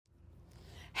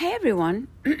Hey everyone.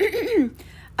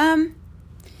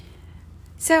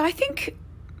 So I think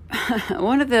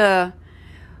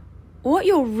what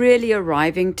you're really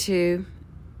arriving to,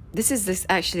 this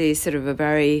actually sort of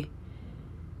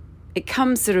it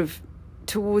comes sort of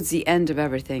towards the end of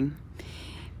everything.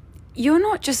 You're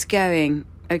not just going,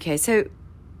 okay, so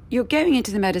you're going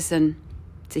into the medicine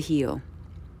to heal,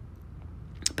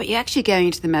 but you're actually going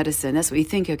into the medicine, that's what you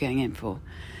think you're going in for.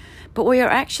 But what you're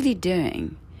actually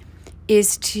doing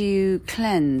is to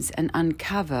cleanse and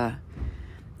uncover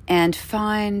and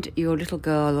find your little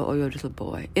girl or your little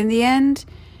boy. In the end,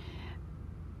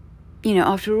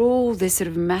 after all this sort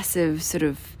of massive sort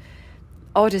of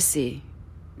odyssey,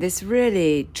 this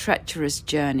really treacherous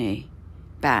journey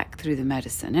back through the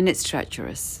medicine, and it's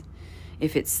treacherous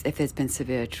if there's been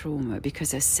severe trauma,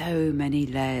 because there's so many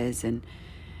layers and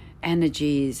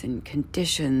energies and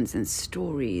conditions and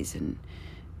stories and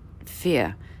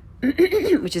fear,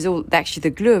 which is all actually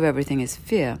the glue of everything is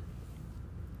fear.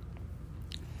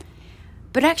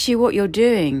 But actually what you're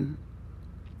doing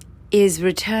is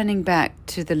returning back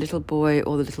to the little boy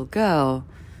or the little girl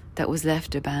that was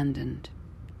left abandoned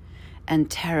and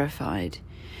terrified.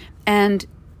 And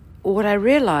what I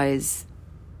realize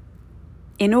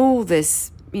in all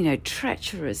this,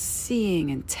 treacherous seeing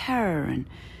and terror and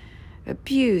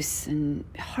abuse and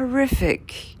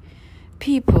horrific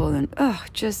people and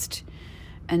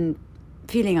and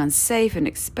feeling unsafe and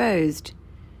exposed,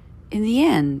 in the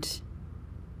end,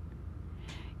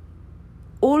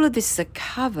 all of this is a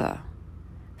cover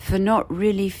for not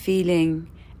really feeling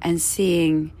and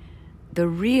seeing the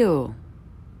real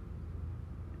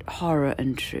horror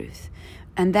and truth.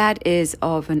 And that is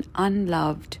of an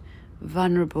unloved,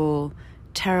 vulnerable,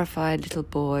 terrified little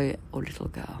boy or little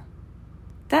girl.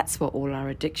 That's what all our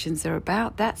addictions are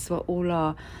about. That's what all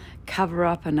our cover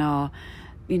up and our,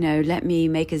 let me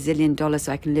make $1 zillion so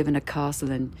I can live in a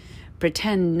castle and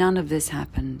pretend none of this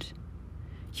happened.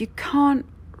 You can't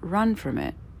run from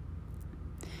it.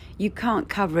 You can't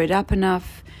cover it up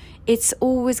enough. It's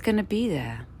always going to be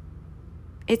there.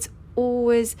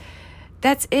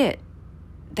 That's it.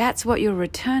 That's what you're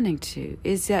returning to,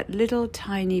 is that little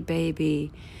tiny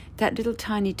baby, that little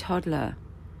tiny toddler,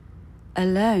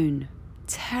 alone,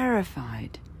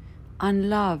 terrified,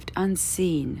 unloved,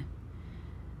 unseen,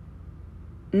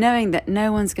 knowing that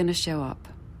no one's going to show up,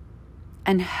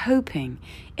 and hoping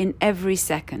in every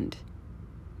second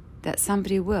that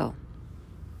somebody will.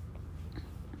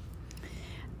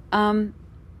 There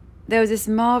was this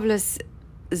marvelous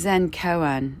Zen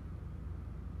koan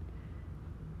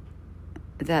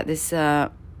that this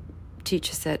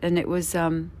teacher said, and it was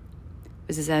a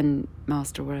Zen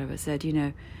master or whatever, said,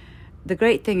 the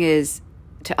great thing is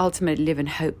to ultimately live in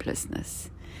hopelessness.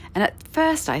 And at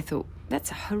first I thought, that's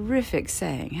a horrific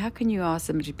saying. How can you ask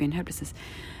somebody to be in hopelessness?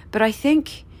 But I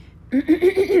think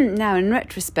now in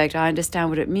retrospect, I understand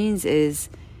what it means is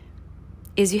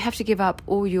you have to give up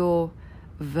all your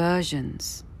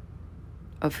versions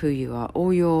of who you are,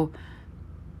 all your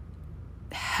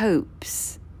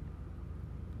hopes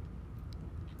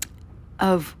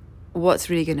of what's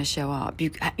really going to show up.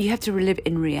 You have to live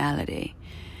in reality.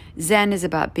 Zen is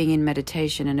about being in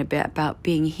meditation and about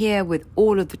being here with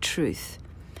all of the truth.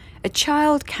 A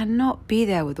child cannot be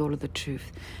there with all of the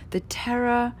truth. The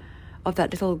terror of that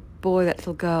little boy, that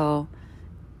little girl,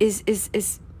 is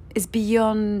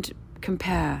beyond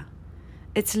compare.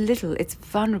 It's little, it's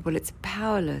vulnerable, it's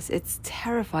powerless, it's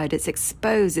terrified, it's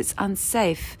exposed, it's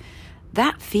unsafe.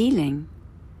 That feeling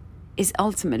is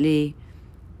ultimately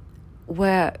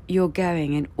where you're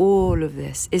going in all of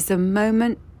this, is the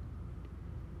moment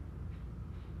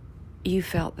you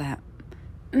felt that.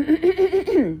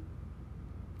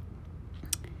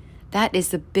 That is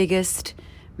the biggest,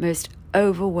 most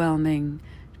overwhelming,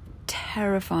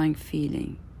 terrifying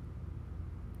feeling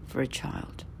for a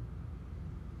child.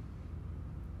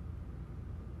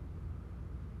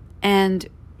 And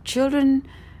children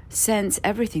sense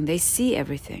everything. They see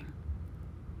everything.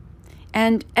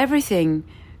 And everything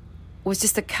was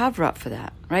just a cover-up for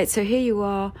that, right? So here you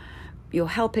are, you're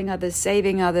helping others,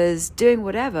 saving others, doing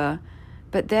whatever,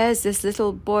 but there's this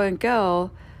little boy and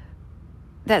girl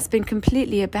that's been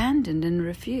completely abandoned and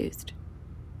refused.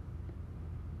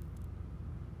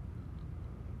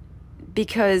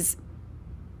 Because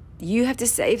you have to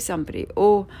save somebody,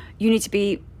 or you need to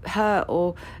be her,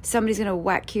 or somebody's going to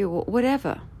whack you, or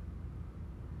whatever.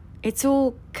 It's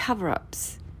all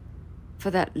cover-ups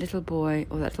for that little boy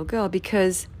or that little girl,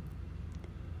 because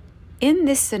in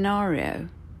this scenario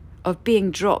of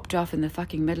being dropped off in the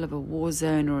fucking middle of a war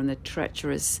zone or in the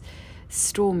treacherous,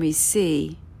 stormy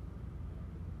sea,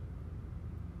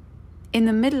 in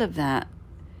the middle of that,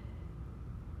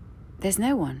 There's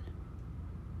no one.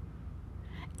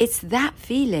 It's that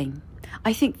feeling.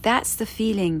 I think that's the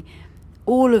feeling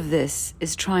all of this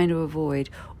is trying to avoid.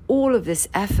 All of this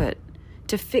effort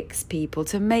to fix people,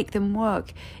 to make them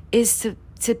work, is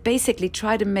to basically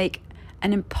try to make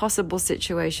an impossible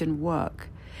situation work.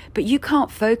 But you can't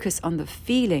focus on the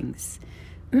feelings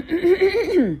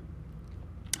of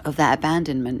that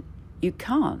abandonment. You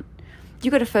can't.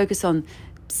 You've got to focus on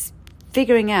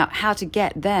figuring out how to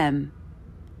get them,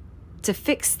 to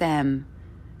fix them,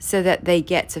 so that they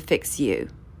get to fix you.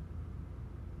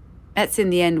 That's in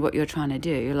the end what you're trying to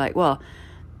do. You're like, well,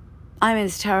 I'm in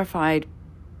this terrified,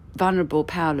 vulnerable,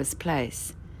 powerless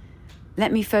place.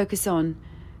 Let me focus on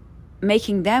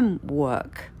making them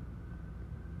work.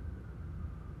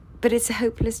 But it's a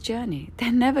hopeless journey.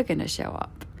 They're never going to show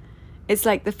up. It's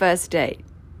like the first date,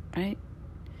 right?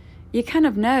 You kind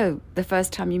of know the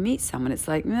first time you meet someone, it's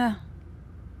like, meh,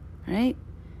 right?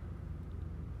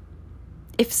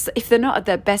 If they're not at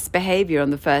their best behavior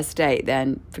on the first date,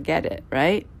 then forget it,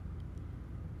 right?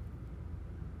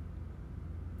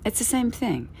 It's the same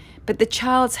thing. But the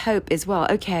child's hope is, well,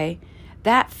 okay,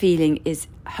 that feeling is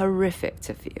horrific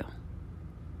to feel.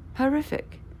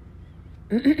 Horrific.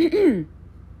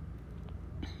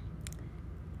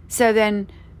 So then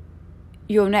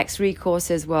your next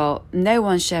recourse is, well, no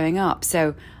one's showing up,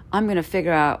 so I'm going to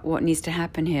figure out what needs to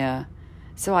happen here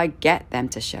so I get them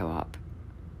to show up.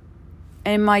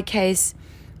 And in my case,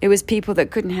 it was people that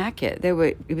couldn't hack it.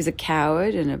 It was a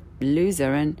coward and a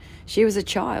loser, and she was a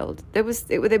child. I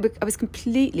was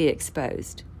completely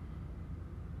exposed.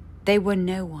 They were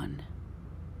no one.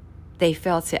 They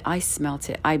felt it. I smelt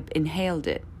it. I inhaled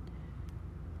it.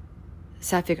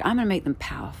 So I figured, I'm going to make them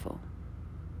powerful.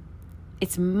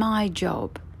 It's my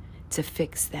job to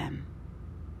fix them.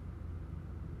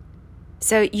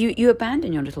 So you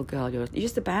abandon your little girl. You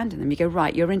just abandon them. You go,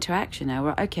 right, your interaction now.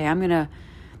 Right, okay,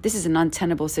 this is an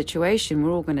untenable situation.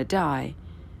 We're all going to die.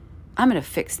 I'm going to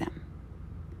fix them.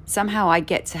 Somehow I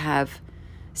get to have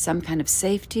some kind of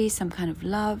safety, some kind of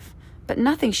love, but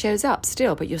nothing shows up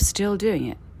still, but you're still doing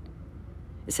it.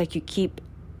 It's like you keep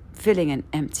filling an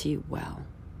empty well.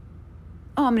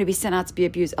 Oh, I'm going to be sent out to be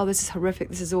abused. Oh, this is horrific.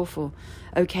 This is awful.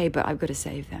 Okay, but I've got to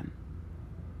save them.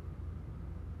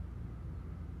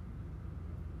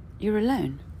 You're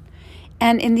alone.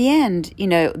 And in the end,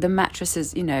 the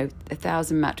mattresses,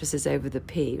 1,000 mattresses over the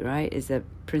P, right, is a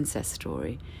princess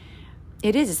story.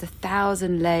 It's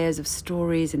 1,000 layers of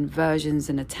stories and versions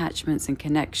and attachments and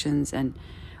connections and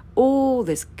all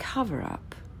this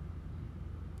cover-up,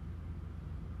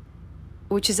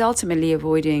 which is ultimately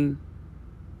avoiding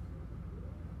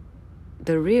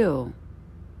the real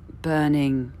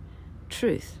burning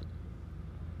truth,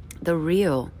 the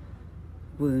real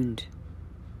wound.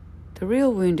 The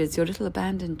real wound is your little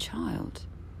abandoned child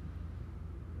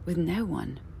with no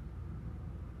one.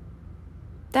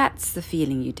 That's the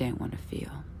feeling you don't want to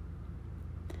feel.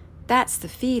 That's the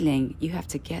feeling you have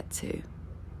to get to.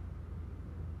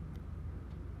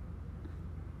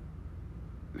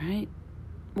 Right?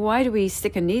 Why do we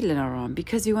stick a needle in our arm?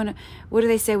 Because we want to, what do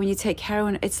they say when you take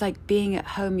heroin? It's like being at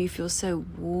home. You feel so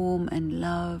warm and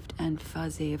loved and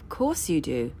fuzzy. Of course you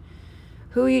do.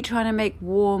 Who are you trying to make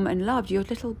warm and loved? Your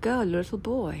little girl, your little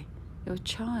boy, your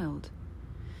child.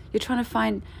 You're trying to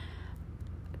find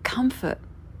comfort,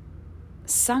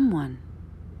 someone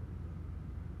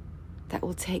that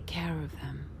will take care of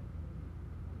them.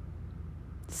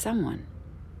 Someone.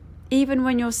 Even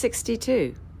when you're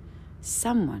 62,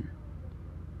 someone.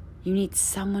 You need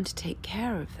someone to take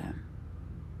care of them.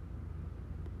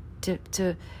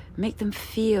 To make them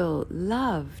feel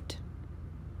loved,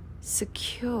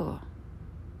 secure.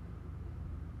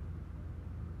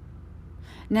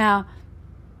 Now,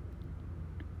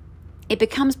 it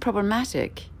becomes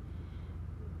problematic,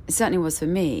 it certainly was for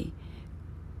me,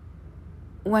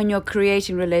 when you're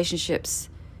creating relationships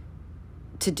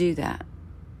to do that,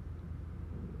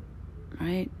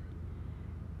 right?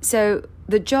 So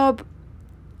the job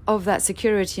of that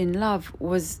security and love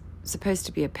was supposed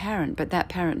to be a parent, but that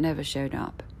parent never showed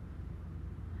up.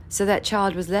 So that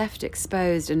child was left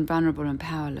exposed and vulnerable and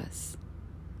powerless.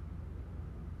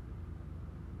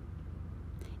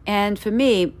 And for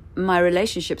me, my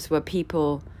relationships were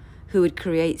people who would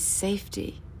create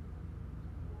safety,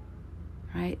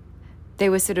 right? They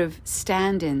were sort of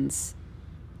stand-ins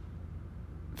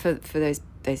for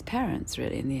those parents,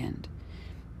 really, in the end.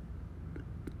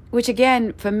 Which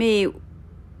again, for me,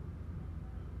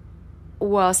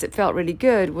 whilst it felt really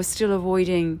good, was still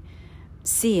avoiding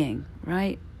seeing,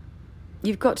 right?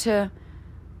 You've got to,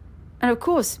 and of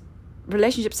course,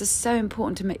 relationships are so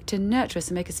important to nurture us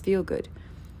and make us feel good.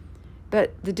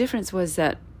 But the difference was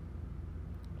that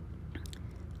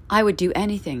I would do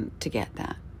anything to get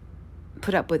that,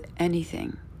 put up with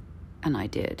anything, and I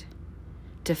did,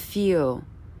 to feel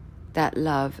that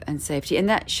love and safety. And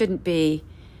that shouldn't be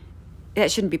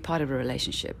part of a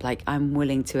relationship. Like, I'm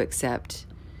willing to accept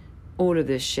all of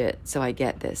this shit so I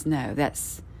get this. No,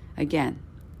 that's, again,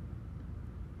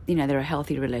 there are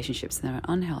healthy relationships and there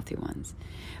are unhealthy ones.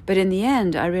 But in the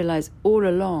end, I realized all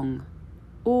along,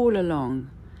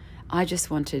 I just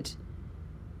wanted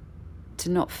to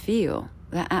not feel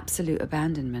that absolute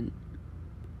abandonment,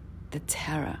 the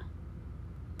terror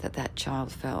that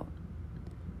child felt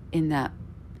in that.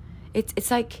 It's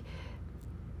like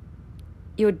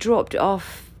you're dropped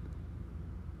off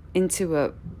into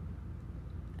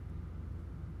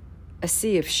a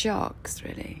sea of sharks,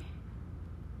 really.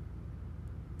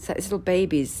 It's like this little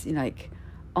baby's,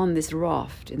 on this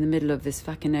raft in the middle of this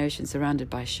fucking ocean surrounded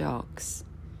by sharks.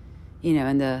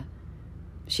 And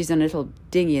she's on a little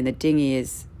dinghy, and the dinghy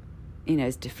is,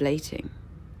 is deflating.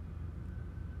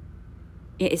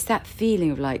 It's that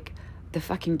feeling of like, the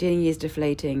fucking dinghy is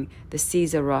deflating, the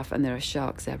seas are rough, and there are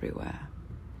sharks everywhere.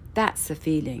 That's the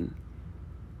feeling.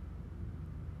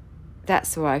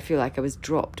 That's where I feel like I was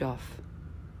dropped off.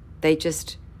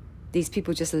 These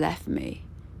people just left me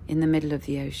in the middle of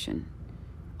the ocean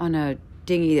on a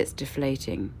dinghy that's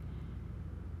deflating,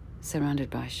 surrounded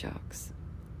by sharks.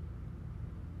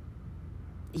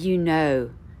 You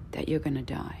know that you're going to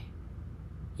die.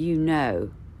 You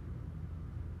know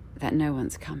that no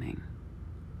one's coming.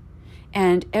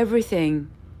 And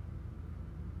everything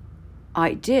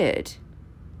I did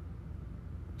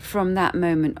from that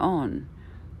moment on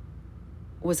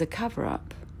was a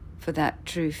cover-up for that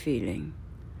true feeling.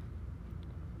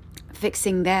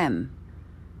 Fixing them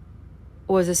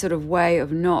was a sort of way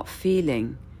of not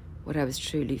feeling what I was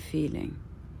truly feeling.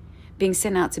 Being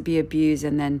sent out to be abused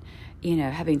and then,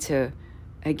 having to,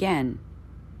 again,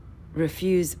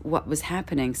 refuse what was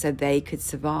happening so they could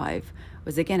survive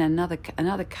was, again,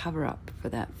 another cover-up for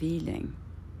that feeling.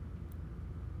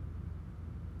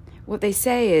 What they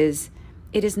say is,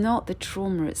 it is not the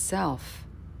trauma itself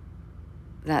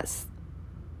that's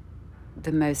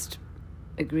the most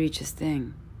egregious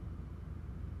thing.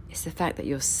 It's the fact that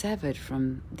you're severed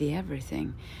from the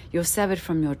everything. You're severed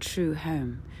from your true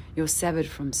home. You're severed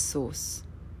from source.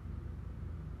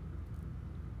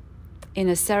 In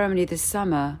a ceremony this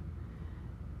summer,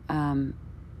 the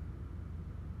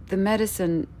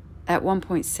medicine at one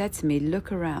point said to me,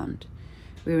 look around.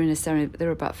 We were in a ceremony, there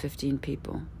were about 15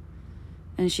 people.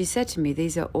 And she said to me,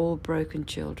 these are all broken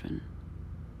children.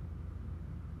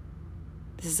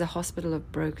 This is a hospital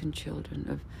of broken children,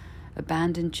 of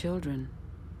abandoned children.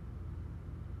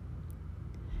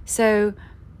 So,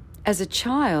 as a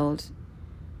child,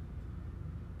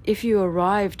 if you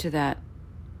arrive to that,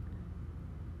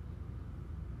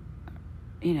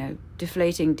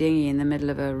 deflating dinghy in the middle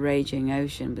of a raging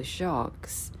ocean with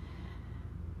sharks,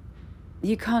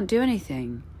 you can't do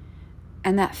anything.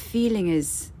 And that feeling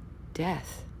is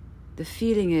death. The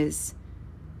feeling is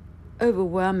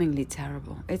overwhelmingly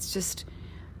terrible. It's just...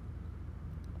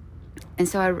 And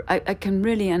so I can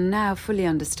really and now fully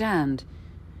understand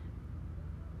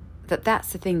that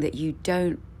that's the thing that you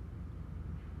don't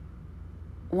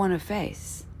want to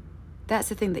face. That's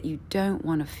the thing that you don't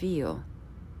want to feel.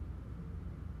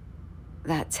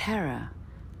 That terror,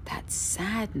 that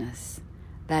sadness,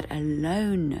 that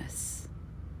aloneness,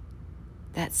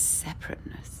 that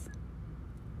separateness.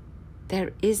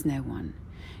 There is no one,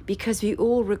 because we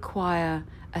all require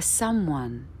a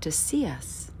someone to see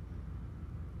us,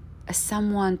 a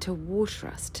someone to water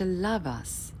us, to love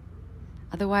us.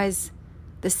 Otherwise,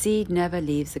 the seed never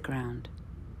leaves the ground.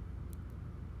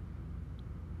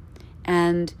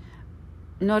 And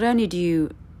not only do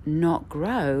you not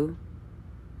grow,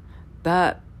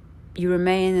 but you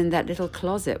remain in that little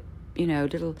closet,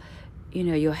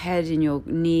 your head in your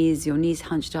knees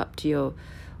hunched up to your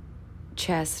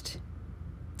chest,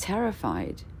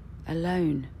 terrified,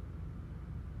 alone.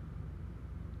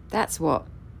 That's what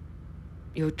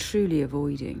you're truly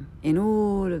avoiding in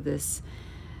all of this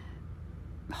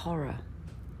horror.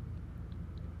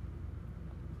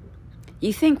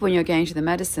 You think when you're going to the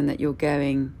medicine that you're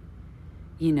going,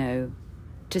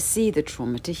 to see the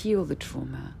trauma, to heal the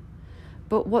trauma.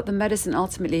 But what the medicine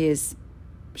ultimately is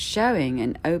showing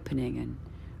and opening and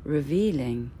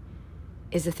revealing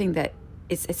is the thing that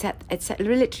it's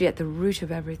literally at the root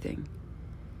of everything,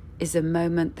 is the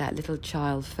moment that little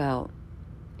child felt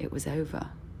it was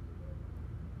over.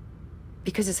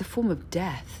 Because it's a form of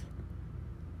death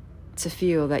to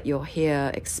feel that you're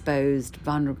here, exposed,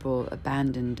 vulnerable,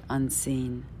 abandoned,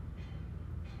 unseen.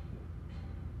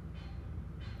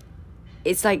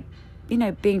 It's like,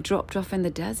 being dropped off in the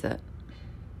desert.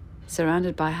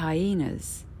 surrounded by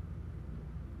hyenas.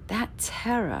 That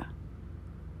terror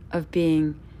of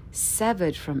being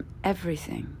severed from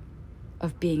everything,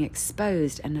 of being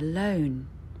exposed and alone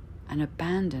and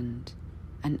abandoned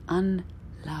and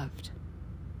unloved.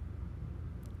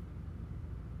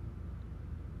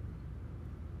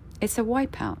 It's a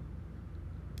wipeout.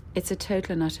 It's a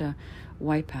total and utter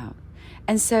wipeout.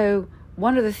 And so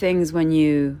one of the things when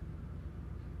you've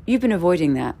been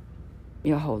avoiding that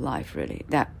your whole life, really,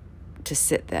 that to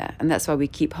sit there. And that's why we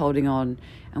keep holding on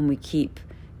and we keep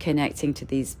connecting to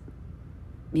these,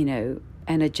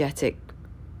 energetic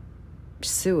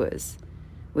sewers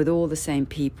with all the same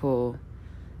people,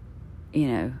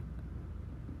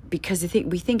 because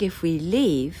we think if we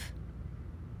leave,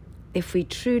 if we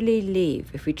truly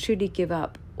leave, if we truly give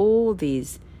up all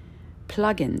these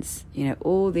plugins,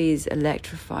 all these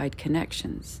electrified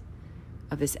connections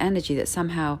of this energy, that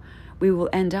somehow we will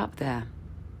end up there.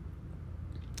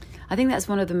 I think that's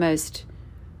one of the most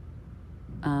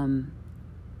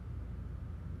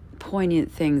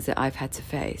poignant things that I've had to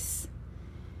face.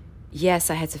 Yes,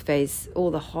 I had to face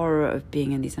all the horror of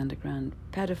being in these underground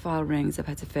pedophile rings. I've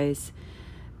had to face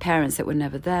parents that were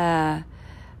never there.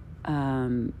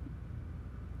 But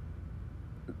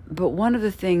one of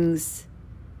the things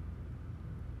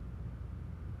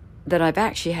that I've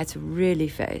actually had to really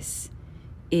face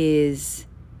is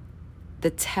the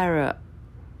terror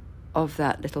of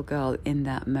that little girl in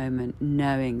that moment,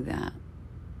 knowing that.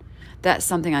 That's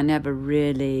something I never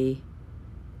really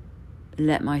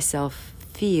let myself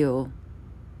feel,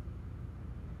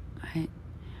 right?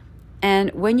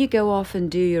 And when you go off and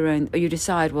do your own, or you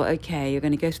decide, well, okay, you're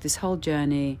going to go through this whole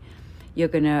journey, you're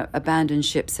going to abandon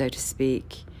ship, so to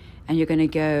speak, and you're going to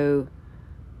go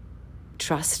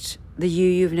trust the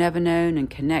you've never known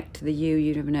and connect to the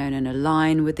you've never known and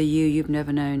align with the you've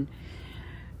never known.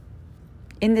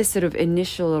 In this sort of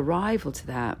initial arrival to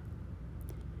that,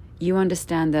 you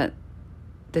understand that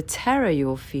the terror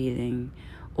you're feeling,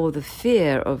 or the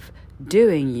fear of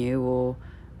doing you or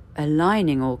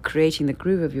aligning or creating the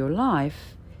groove of your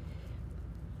life,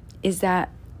 is that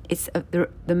it's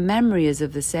the memory is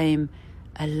of the same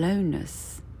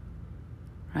aloneness,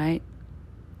 right?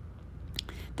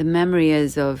 The memory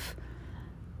is of,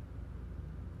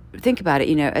 think about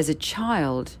it, as a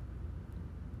child,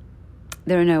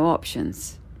 there are no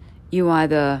options. You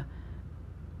either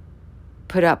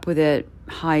put up with it,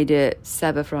 hide it,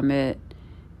 sever from it,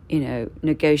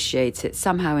 negotiate it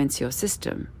somehow into your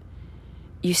system.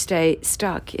 You stay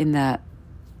stuck in that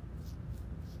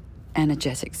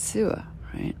energetic sewer,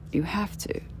 right? You have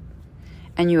to.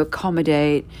 And you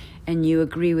accommodate and you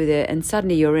agree with it, and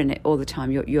suddenly you're in it all the time.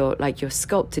 You're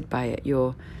sculpted by it.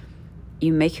 You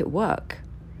make it work.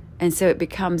 And so it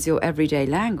becomes your everyday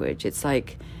language. It's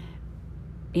like,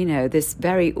 this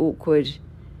very awkward,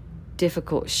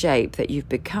 difficult shape that you've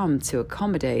become to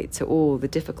accommodate to all the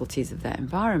difficulties of that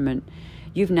environment,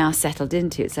 you've now settled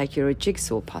into. It's like you're a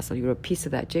jigsaw puzzle. You're a piece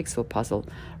of that jigsaw puzzle.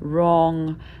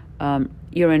 Wrong,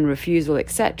 you're in refusal,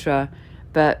 etc.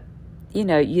 But,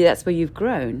 that's where you've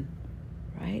grown,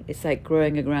 right? It's like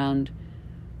growing around.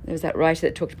 There was that writer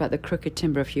that talked about the crooked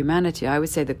timber of humanity. I would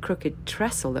say the crooked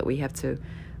trestle that we have to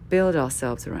build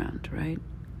ourselves around, right?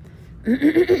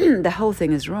 The whole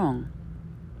thing is wrong.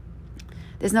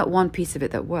 There's not one piece of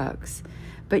it that works.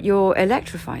 But you're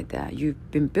electrified there.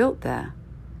 You've been built there.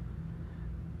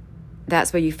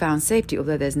 That's where you found safety,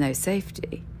 although there's no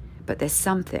safety. But there's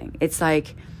something. It's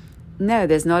like, no,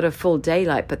 there's not a full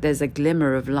daylight, but there's a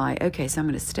glimmer of light. Okay, so I'm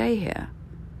going to stay here.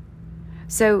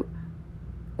 So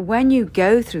when you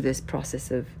go through this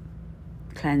process of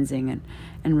cleansing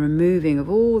and removing of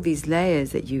all these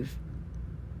layers that you've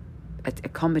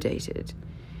accommodated,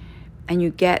 and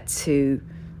you get to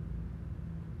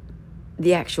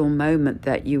the actual moment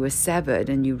that you were severed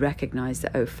and you recognize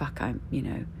that, oh, fuck,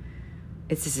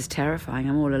 this is terrifying,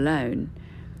 I'm all alone.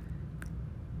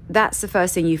 That's the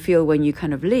first thing you feel when you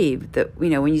kind of leave, that,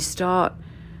 when you start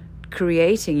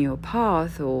creating your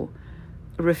path or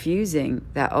refusing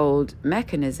that old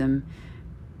mechanism,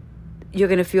 you're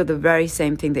going to feel the very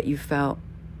same thing that you felt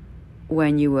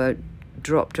when you were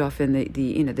dropped off in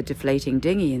the deflating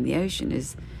dinghy in the ocean,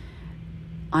 is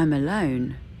I'm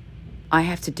alone. I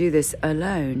have to do this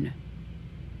alone.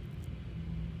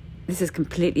 This is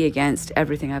completely against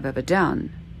everything I've ever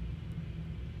done.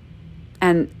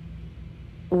 And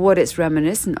what it's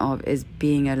reminiscent of is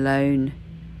being alone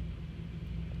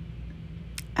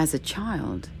as a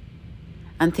child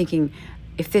and thinking,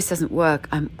 if this doesn't work,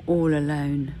 I'm all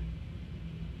alone.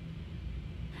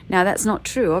 Now, that's not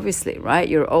true, obviously, right?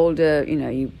 You're older,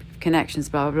 you connections,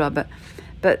 blah, blah, blah.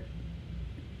 But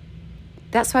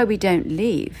that's why we don't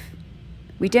leave.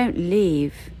 We don't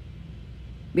leave.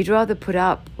 We'd rather put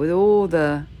up with all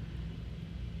the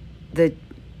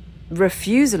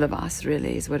refusal of us,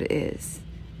 really, is what it is.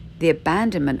 The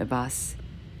abandonment of us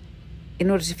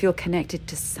in order to feel connected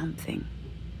to something.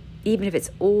 Even if it's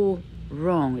all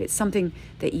wrong, it's something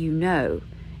that you know,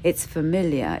 it's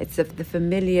familiar. It's the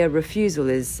familiar refusal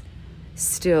is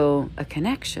still a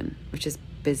connection, which is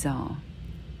bizarre.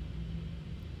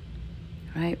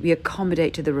 Right? We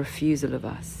accommodate to the refusal of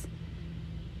us.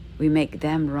 We make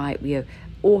them right. We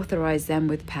authorize them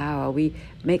with power. We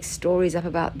make stories up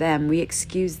about them. We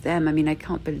excuse them. I mean, I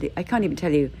can't even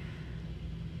tell you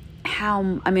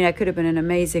I could have been an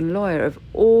amazing lawyer of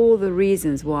all the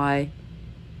reasons why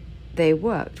they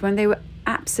worked when they were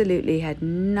absolutely had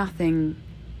nothing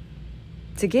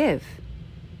to give.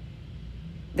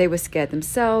 They were scared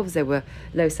themselves. They were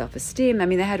low self-esteem. I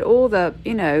mean, they had all the,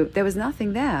 there was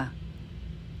nothing there.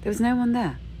 There was no one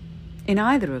there in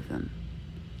either of them.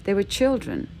 They were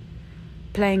children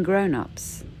playing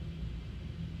grown-ups,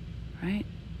 right?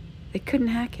 They couldn't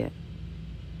hack it.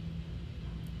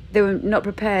 They were not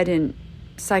prepared in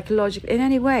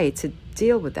any way to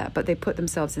deal with that, but they put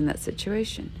themselves in that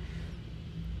situation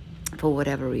for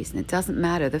whatever reason. It doesn't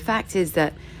matter. The fact is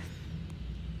that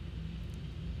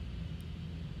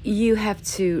you have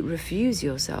to refuse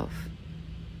yourself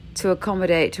to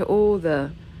accommodate to all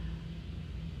the,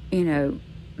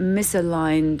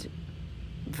 misaligned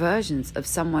versions of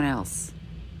someone else.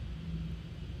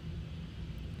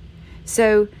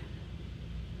 So,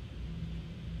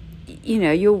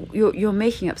 you're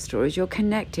making up stories, you're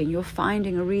connecting, you're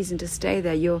finding a reason to stay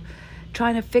there, you're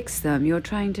trying to fix them, you're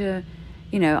trying to,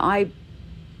 I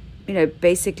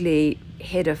basically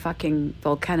hid a fucking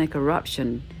volcanic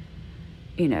eruption,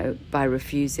 by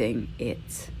refusing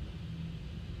it.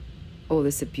 All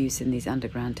this abuse in these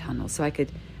underground tunnels, so I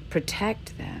could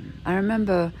protect them. I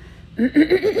remember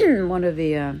one of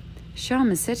the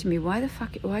shamans said to me, why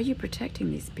are you protecting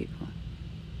these people?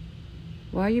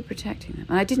 Why are you protecting them?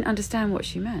 And I didn't understand what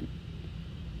she meant.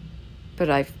 But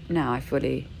I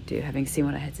fully do, having seen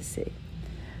what I had to see.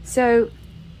 So,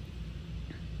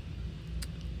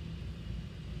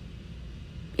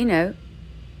 the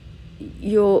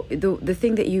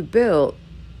thing that you built,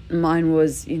 mine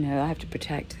was, I have to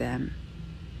protect them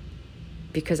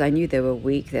because I knew they were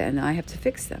weak there and I have to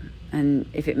fix them. And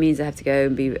if it means I have to go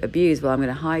and be abused, well, I'm going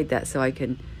to hide that so I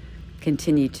can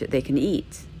they can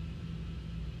eat.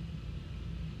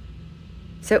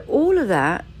 So all of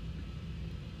that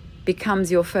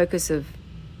becomes your focus of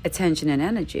attention and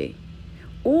energy.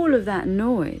 All of that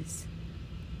noise.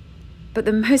 But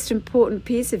the most important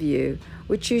piece of you,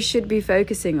 which you should be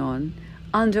focusing on,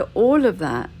 under all of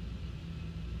that,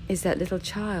 is that little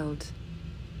child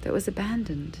that was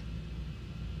abandoned.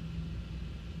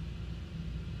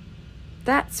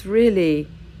 That's really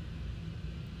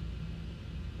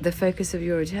the focus of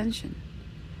your attention.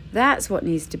 That's what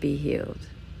needs to be healed.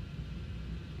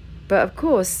 But of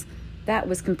course, that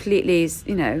was completely,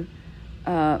 sidelined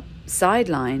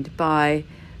by,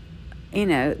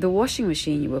 the washing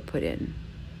machine you were put in.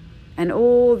 And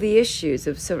all the issues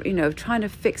of trying to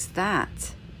fix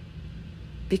that.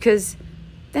 Because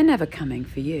they're never coming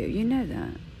for you. You know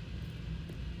that.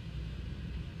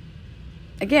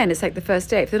 Again, it's like the first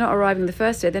day. If they're not arriving the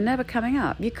first day, they're never coming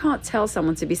up. You can't tell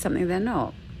someone to be something they're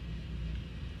not.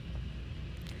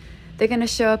 They're going to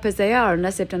show up as they are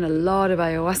unless they've done a lot of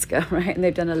ayahuasca, right? And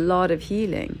they've done a lot of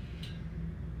healing.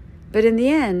 But in the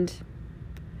end,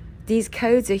 these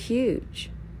codes are huge,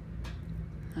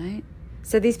 right?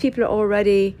 So these people are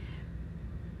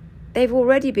they've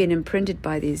already been imprinted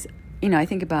by these, I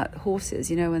think about horses,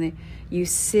 when you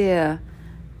sear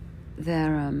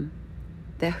their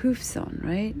hoofs on,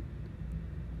 right?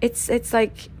 It's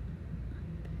like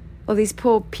all these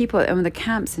poor people in the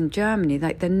camps in Germany,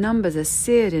 like the numbers are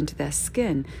seared into their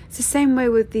skin. It's the same way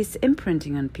with this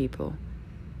imprinting on people.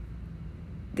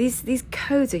 These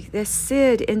codes, they're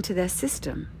seared into their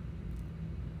system,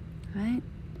 right?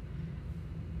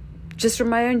 Just from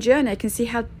my own journey, I can see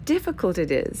how difficult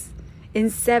it is in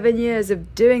 7 years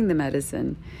of doing the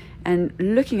medicine and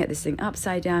looking at this thing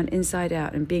upside down, inside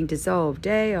out, and being dissolved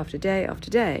day after day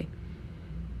after day.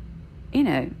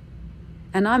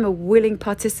 And I'm a willing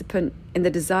participant in the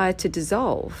desire to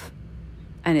dissolve,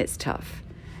 and it's tough.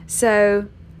 So,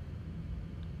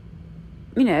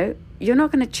 you're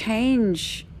not going to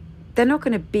change. They're not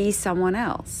going to be someone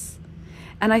else.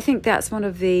 And I think that's one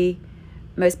of the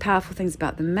most powerful things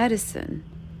about the medicine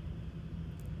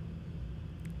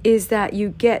is that you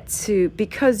get to,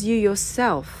 because you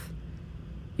yourself,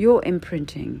 your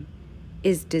imprinting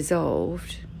is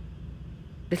dissolved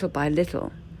little by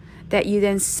little, that you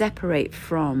then separate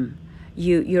from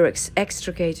You're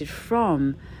extricated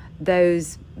from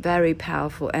those very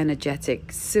powerful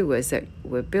energetic sewers that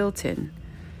we're built in.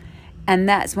 And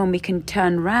that's when we can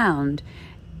turn around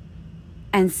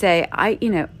and say,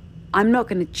 I'm not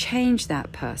going to change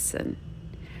that person.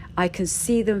 I can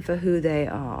see them for who they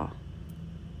are.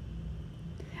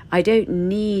 I don't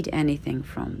need anything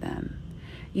from them.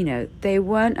 They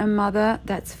weren't a mother,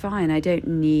 that's fine. I don't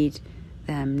need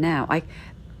them now.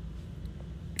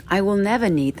 I will never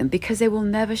need them because they will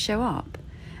never show up.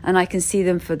 And I can see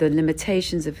them for the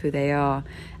limitations of who they are,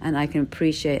 and I can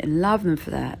appreciate and love them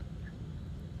for that.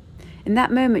 In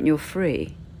that moment, you're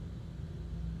free.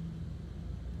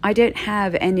 I don't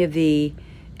have any of the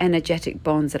energetic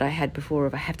bonds that I had before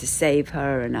of I have to save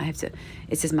her and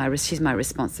she's my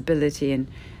responsibility, and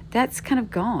that's kind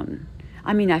of gone.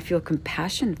 I mean, I feel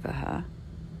compassion for her.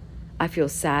 I feel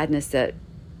sadness that,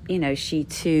 she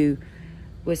too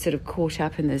was sort of caught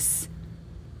up in this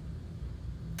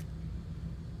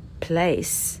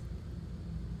place,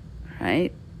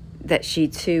 right? That she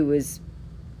too was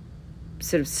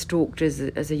sort of stalked as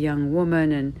a young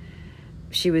woman, and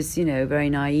she was, very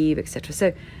naive, etc.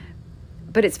 So,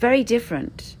 but it's very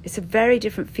different. It's a very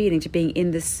different feeling to being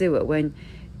in the sewer when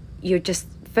you're just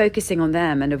focusing on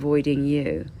them and avoiding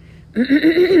you.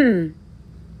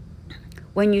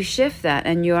 When you shift that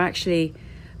and you're actually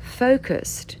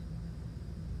focused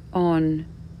on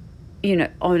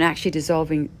actually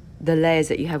dissolving the layers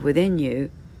that you have within you,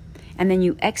 and then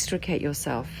you extricate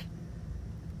yourself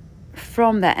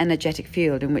from that energetic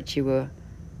field in which you were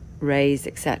raised,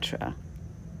 etc.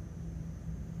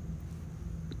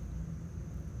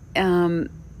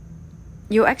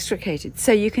 You're extricated.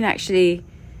 So you can actually,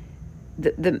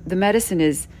 the medicine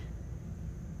is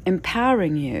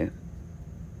empowering you.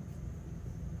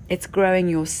 It's growing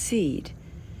your seed.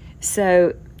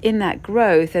 So in that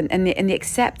growth and the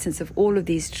acceptance of all of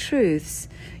these truths,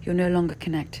 you're no longer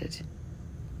connected,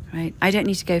 right? I don't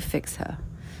need to go fix her.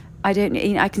 I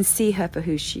can see her for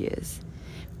who she is,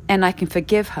 and I can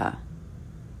forgive her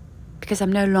because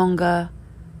I'm no longer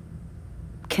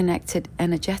connected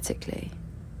energetically,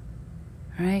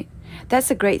 right? That's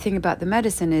the great thing about the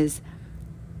medicine is,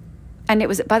 and it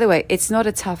was, by the way, it's not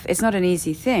an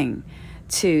easy thing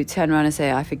to turn around and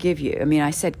say, I forgive you. I mean,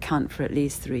 I said cunt for at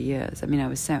least 3 years. I mean, I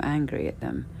was so angry at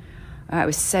them. I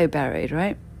was so buried,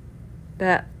 right?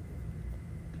 But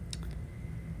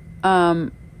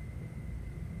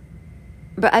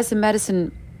as a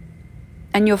medicine,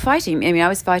 and you're fighting, I mean, I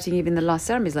was fighting even the last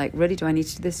ceremonies, like, really, do I need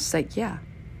to do this? It's like, yeah,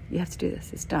 you have to do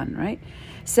this. It's done, right?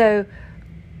 So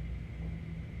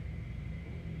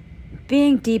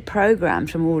being deprogrammed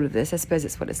from all of this, I suppose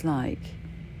it's what it's like,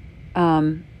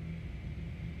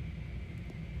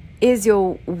 is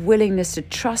your willingness to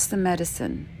trust the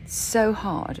medicine so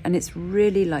hard. And it's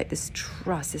really like this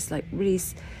trust. It's like really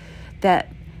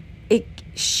that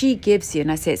she gives you,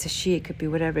 and I say it's a she, it could be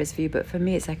whatever it is for you, but for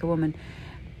me it's like a woman.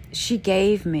 She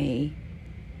gave me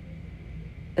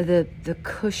the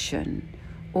cushion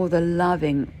or the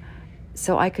loving,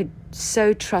 so I could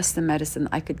so trust the medicine.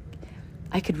 I could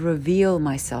reveal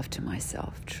myself to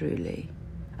myself, truly.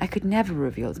 I could never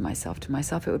reveal myself to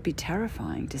myself. It would be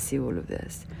terrifying to see all of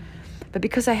this. But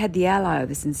because I had the ally of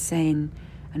this insane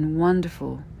and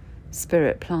wonderful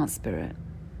spirit, plant spirit,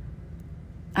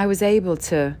 I was able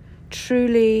to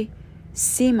truly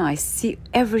see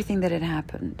everything that had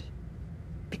happened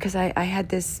because I had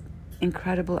this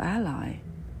incredible ally.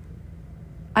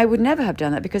 I would never have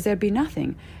done that because there'd be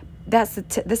nothing. That's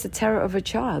the terror of a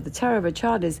child. The terror of a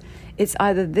child is it's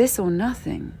either this or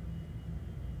nothing.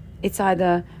 It's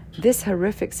either this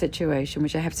horrific situation,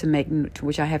 which I have to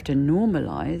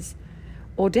normalize,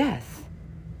 or death.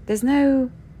 There's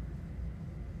no,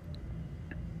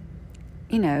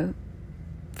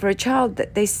 for a child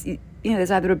that there's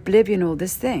either oblivion or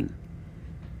this thing.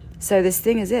 So this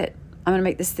thing is it. I'm going to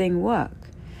make this thing work.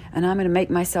 And I'm going to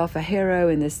make myself a hero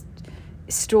in this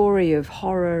story of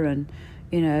horror, and,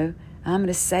 I'm going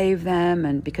to save them,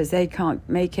 and because they can't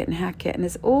make it and hack it. And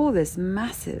there's all this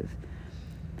massive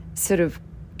sort of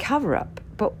cover-up.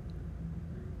 But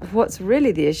what's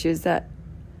really the issue is that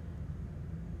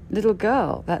little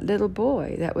girl, that little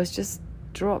boy that was just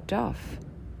dropped off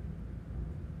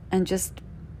and just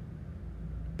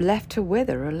left to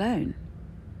wither alone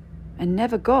and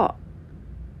never got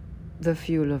the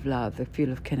fuel of love, the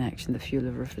fuel of connection, the fuel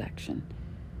of reflection.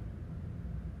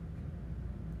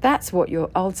 That's what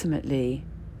you're ultimately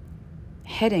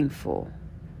heading for.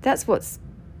 That's what's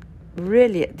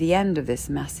really at the end of this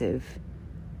massive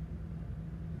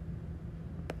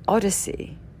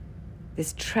odyssey,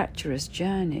 this treacherous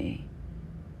journey,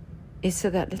 is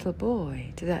to that little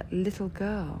boy, to that little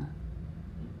girl.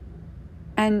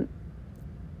 And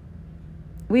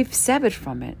we've severed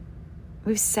from it.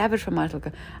 We've severed from my little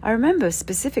girl. I remember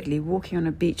specifically walking on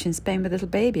a beach in Spain with a little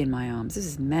baby in my arms. This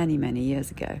is many, many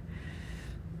years ago.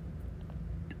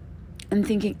 And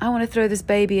thinking, I want to throw this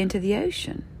baby into the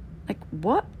ocean. Like,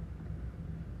 what?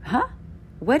 Huh?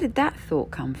 Where did that thought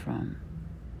come from?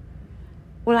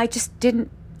 Well, I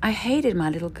hated my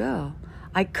little girl.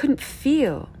 I couldn't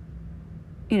feel,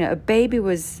 a baby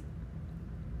was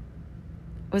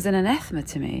an anathema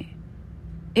to me.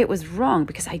 It was wrong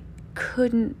because I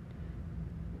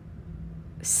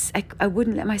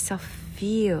wouldn't let myself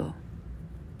feel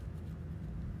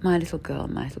my little girl,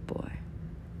 my little boy.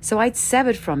 So I'd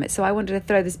severed from it. So I wanted to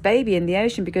throw this baby in the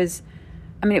ocean because,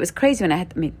 it was crazy when I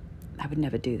would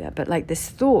never do that. But like this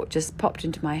thought just popped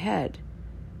into my head.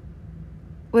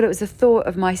 Well, it was a thought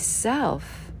of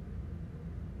myself,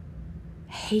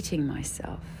 hating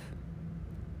myself,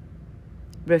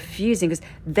 refusing, because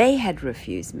they had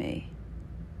refused me.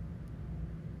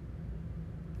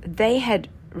 They had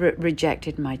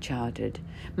rejected my childhood.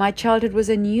 My childhood was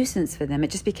a nuisance for them.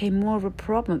 It just became more of a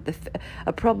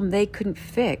problem they couldn't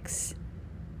fix.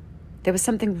 There was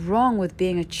something wrong with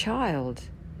being a child,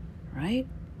 right?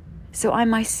 So I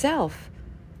myself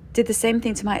did the same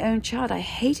thing to my own child. I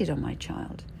hated on my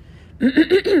child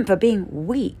for being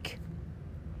weak,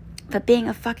 for being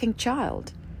a fucking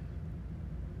child,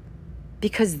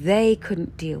 because they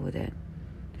couldn't deal with it.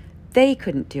 They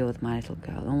couldn't deal with my little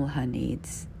girl and all her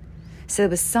needs. So there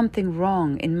was something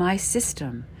wrong in my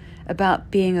system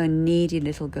about being a needy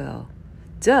little girl.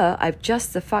 Duh, I've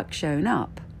just the fuck shown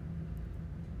up.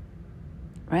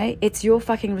 Right? It's your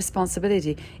fucking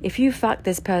responsibility. If you fucked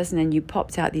this person and you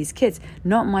popped out these kids,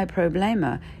 not my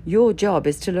problema. Your job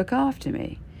is to look after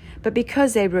me. But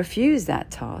because they refused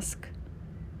that task,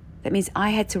 that means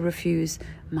I had to refuse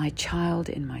my child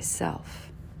in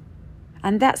myself.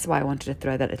 And that's why I wanted to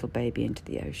throw that little baby into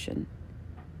the ocean.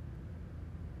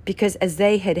 Because as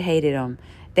they had hated on,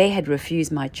 they had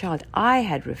refused my child. I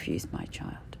had refused my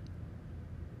child.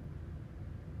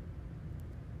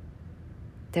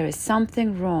 There is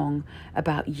something wrong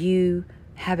about you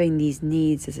having these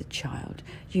needs as a child.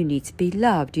 You need to be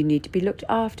loved. You need to be looked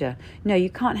after. No, you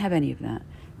can't have any of that.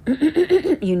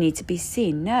 You need to be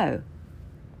seen. No.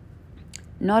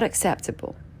 Not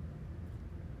acceptable.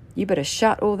 You better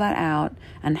shut all that out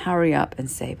and hurry up and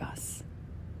save us.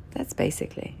 That's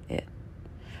basically it.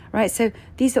 Right? So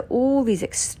these are all these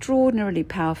extraordinarily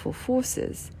powerful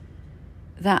forces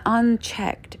that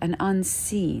unchecked and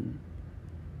unseen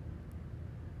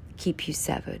keep you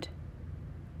severed.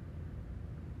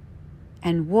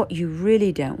 And what you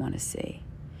really don't want to see,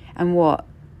 and what,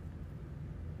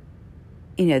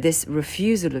 this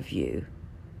refusal of you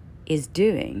is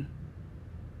doing,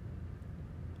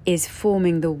 is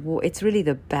forming the wall. It's really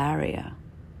the barrier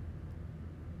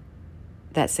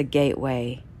that's a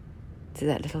gateway to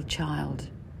that little child,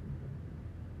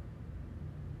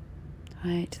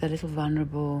 right? To that little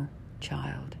vulnerable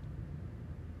child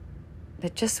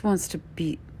that just wants to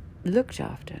be looked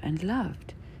after and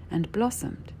loved and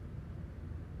blossomed.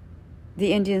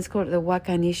 The Indians call it the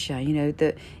Wakanisha.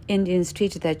 The Indians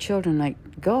treated their children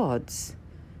like gods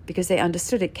because they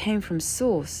understood it came from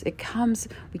source. We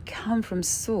come from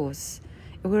source.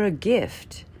 We're a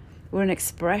gift. We're an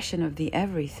expression of the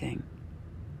everything.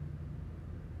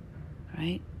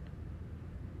 Right?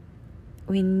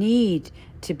 We need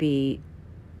to be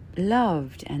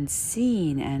loved and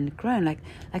seen and grown like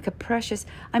a precious.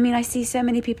 I see so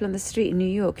many people on the street in New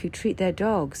York who treat their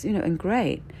dogs, and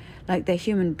great, like they're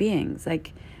human beings.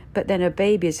 But then a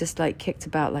baby is just kicked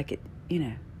about like it,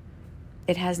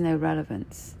 it has no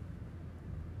relevance.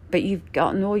 But you've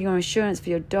gotten all your insurance for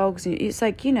your dogs, and it's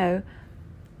I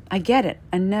get it,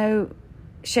 and no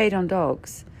shade on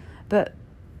dogs, but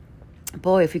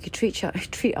boy, if we could treat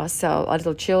our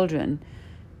little children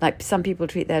like some people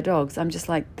treat their dogs, I'm just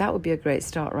like, that would be a great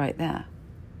start right there.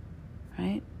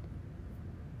 Right?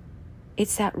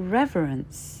 It's that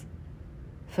reverence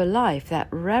for life, that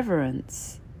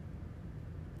reverence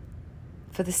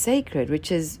for the sacred,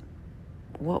 which is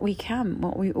what we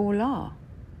all are.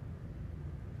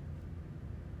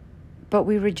 But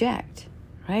we reject,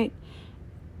 right?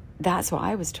 That's what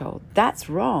I was told. That's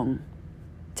wrong.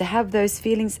 To have those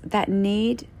feelings, that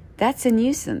need, that's a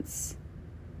nuisance.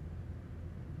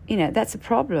 That's a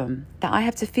problem. That I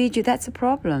have to feed you, that's a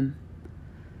problem.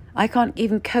 I can't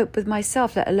even cope with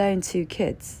myself, let alone 2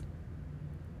 kids.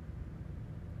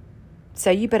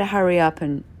 So you better hurry up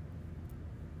and,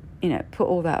 put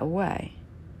all that away.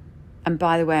 And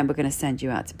by the way, we're going to send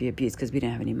you out to be abused because we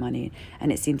don't have any money.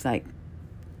 And it seems like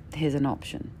here's an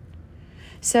option.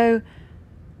 So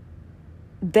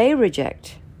they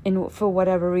reject for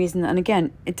whatever reason. And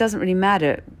again, it doesn't really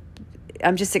matter.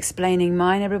 I'm just explaining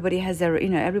mine. Everybody has their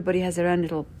own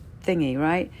little thingy,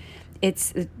 right?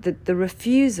 It's the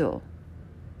refusal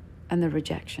and the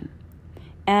rejection.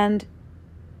 And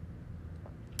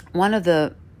one of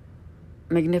the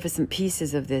magnificent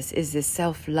pieces of this is this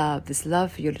self-love, this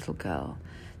love for your little girl,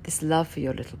 this love for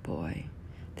your little boy,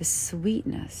 this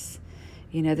sweetness,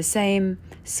 the same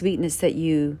sweetness that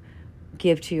you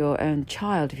give to your own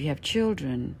child if you have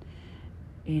children,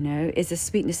 is a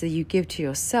sweetness that you give to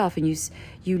yourself, and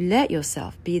you let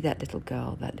yourself be that little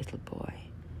girl, that little boy.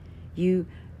 You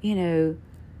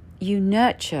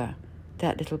nurture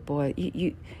that little boy.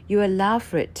 You allow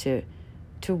for it to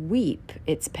weep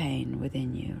its pain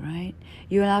within you, right?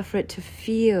 You allow for it to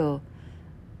feel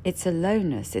its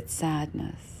aloneness, its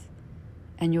sadness,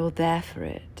 and you're there for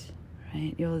it,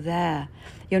 right? You're there.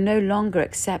 You're no longer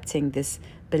accepting this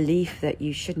belief that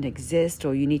you shouldn't exist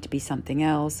or you need to be something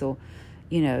else, or,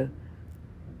 no,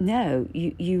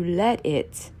 you let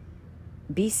it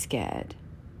be scared.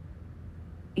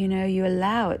 You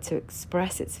allow it to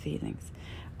express its feelings.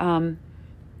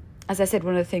 As I said,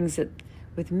 one of the things that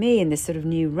with me in this sort of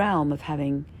new realm of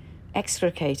having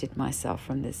extricated myself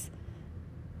from this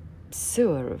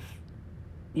sewer of,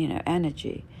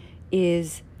 energy,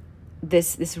 is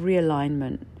this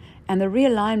realignment. And the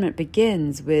realignment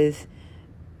begins with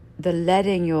the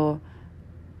letting your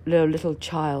little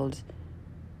child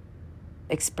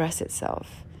express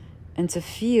itself, and to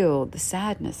feel the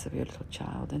sadness of your little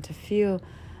child, and to feel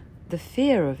the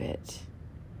fear of it,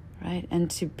 right?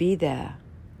 And to be there.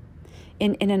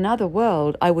 In another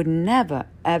world, I would never,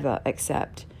 ever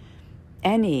accept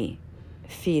any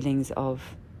feelings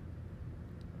of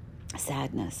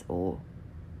sadness or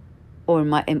in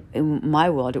my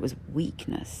world, it was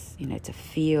weakness. To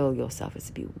feel yourself is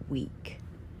to be weak.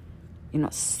 You're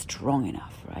not strong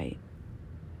enough, right?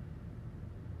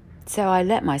 So I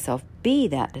let myself be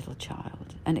that little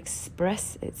child and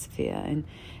express its fear.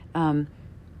 And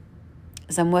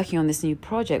as I'm working on this new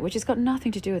project, which has got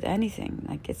nothing to do with anything,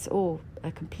 like it's all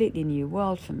a completely new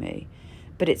world for me,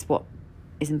 but it's what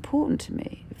is important to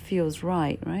me, it feels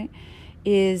right,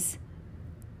 is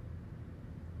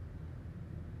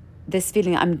this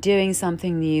feeling I'm doing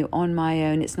something new on my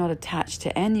own. It's not attached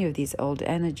to any of these old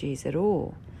energies at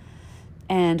all.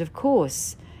 And of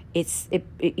course,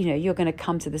 you're going to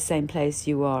come to the same place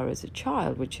you are as a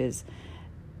child, which is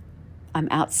I'm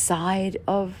outside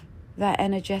of that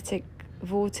energetic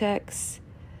vortex.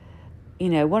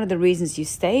 One of the reasons you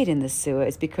stayed in the sewer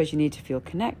is because you need to feel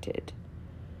connected.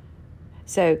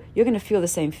 So you're going to feel the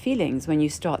same feelings when you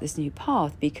start this new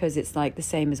path, because it's like the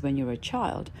same as when you're a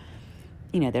child.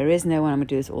 There is no one, I'm going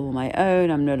to do this all on my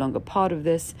own, I'm no longer part of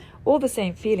this. All the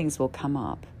same feelings will come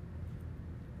up,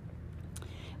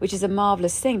 which is a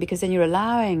marvelous thing, because then you're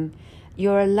allowing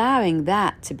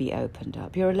that to be opened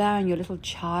up. You're allowing your little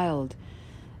child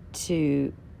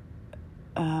to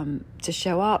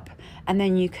show up, and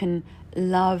then you can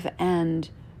love and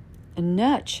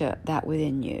nurture that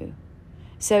within you.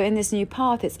 So in this new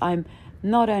path, I'm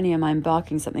not only am I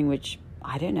embarking something which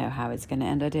I don't know how it's going to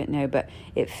end, I don't know, but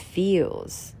it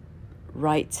feels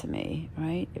right to me,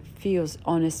 right? It feels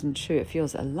honest and true. It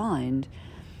feels aligned.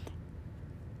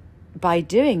 By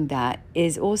doing that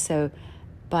is also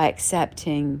by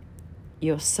accepting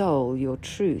your soul, your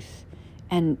truth,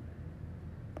 and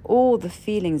all the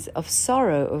feelings of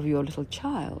sorrow of your little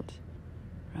child,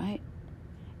 right?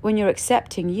 When you're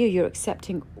accepting you're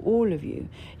accepting all of you.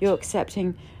 You're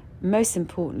accepting, most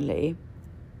importantly,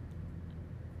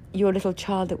 your little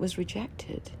child that was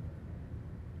rejected.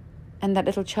 And that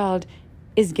little child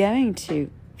is going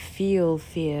to feel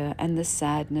fear and the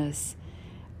sadness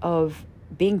of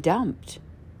being dumped,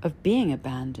 of being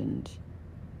abandoned.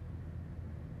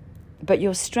 But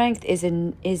your strength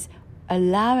is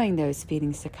allowing those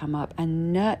feelings to come up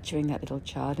and nurturing that little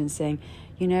child and saying,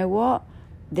 you know what?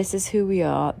 This is who we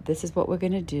are. This is what we're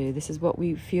going to do. This is what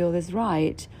we feel is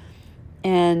right.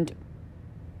 And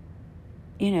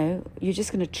you're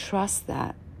just going to trust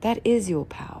that. That is your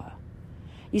power.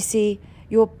 You see,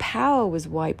 your power was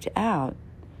wiped out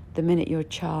the minute your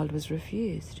child was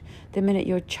refused, the minute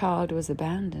your child was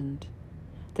abandoned,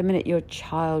 the minute your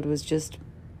child was just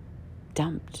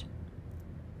dumped.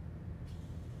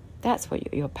 That's where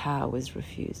your power was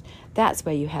refused. That's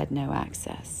where you had no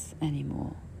access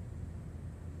anymore.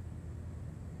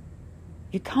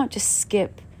 You can't just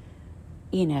skip.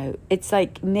 It's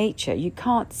like nature. You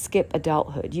can't skip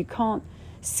adulthood. You can't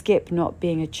skip not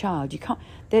being a child. You can't.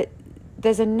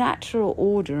 There's a natural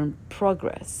order and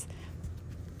progress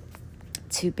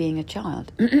to being a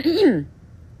child,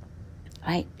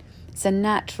 right? It's a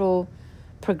natural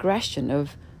progression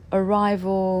of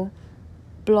arrival,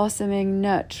 blossoming,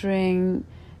 nurturing,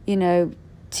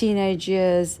 teenage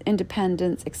years,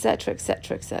 independence, etc.,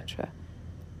 etc., etc.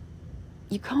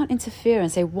 You can't interfere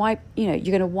and say, you're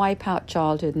going to wipe out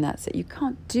childhood and that's it. You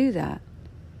can't do that.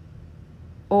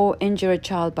 Or injure a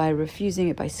child by refusing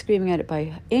it, by screaming at it,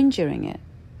 by injuring it.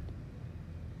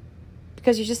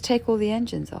 Because you just take all the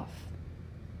engines off.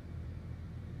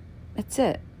 That's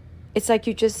it. It's like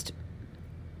it's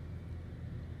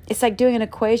like doing an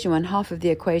equation when half of the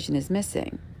equation is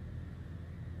missing.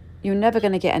 You're never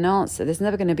going to get an answer. There's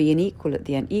never going to be an equal at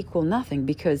the end. Equal nothing,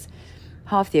 because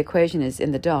half the equation is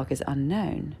in the dark, is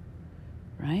unknown,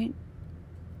 right?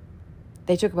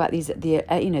 They talk about the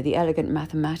elegant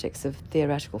mathematics of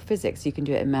theoretical physics. You can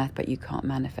do it in math, but you can't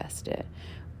manifest it,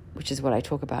 which is what I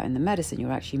talk about in the medicine.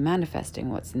 You're actually manifesting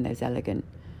what's in those elegant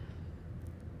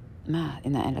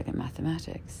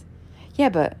mathematics. Yeah,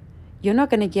 but you're not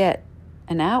going to get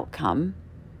an outcome.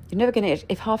 You're never going to get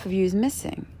if half of you is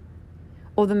missing,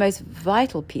 or the most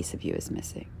vital piece of you is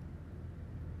missing,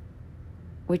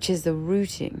 which is the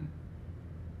rooting,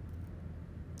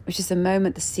 which is the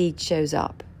moment the seed shows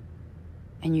up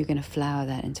and you're going to flower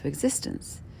that into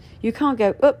existence. You can't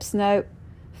go, oops, no,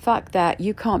 fuck that.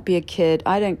 You can't be a kid.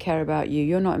 I don't care about you.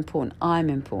 You're not important. I'm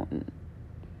important.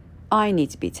 I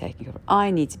need to be taken care of. I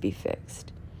need to be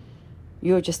fixed.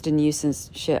 You're just a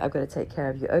nuisance. Shit, I've got to take care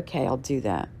of you. Okay, I'll do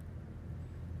that.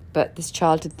 But this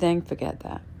childhood thing, forget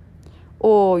that.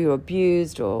 Or you're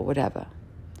abused or whatever.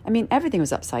 I mean, everything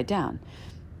was upside down.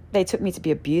 They took me to be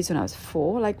abused when I was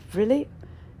 4. Like, really?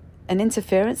 An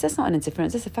interference? That's not an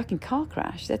interference. That's a fucking car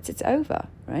crash. It's over,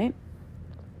 right?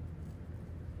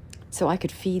 So I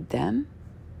could feed them?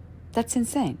 That's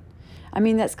insane. I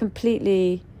mean, that's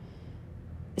completely...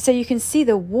 So you can see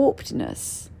the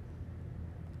warpedness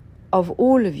of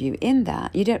all of you in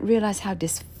that. You don't realize how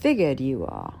disfigured you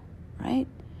are, right?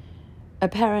 A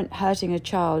parent hurting a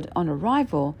child on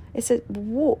arrival, it's a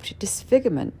warped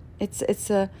disfigurement. It's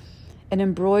an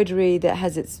embroidery that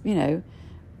has its,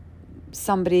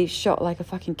 somebody shot like a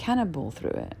fucking cannonball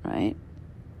through it, right?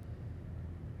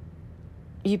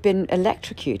 You've been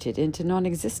electrocuted into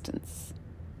non-existence.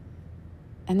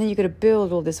 And then you've got to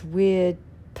build all this weird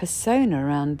persona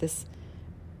around this.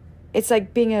 It's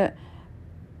like being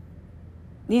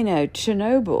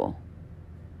Chernobyl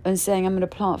and saying, I'm going to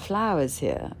plant flowers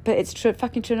here. But it's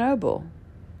fucking Chernobyl,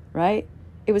 right?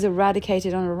 It was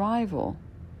eradicated on arrival.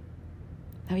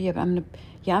 Oh, yeah, but I'm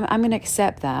going to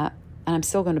accept that, and I'm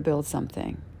still going to build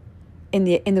something in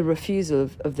the refusal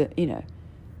of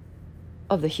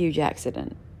the huge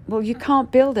accident. Well, you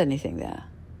can't build anything there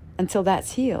until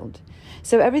that's healed.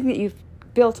 So everything that you've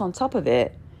built on top of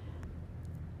it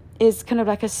is kind of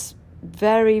like a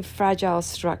very fragile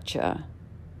structure.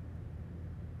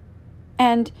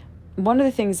 And one of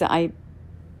the things that I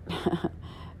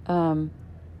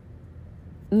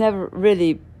never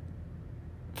really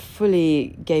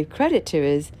fully gave credit to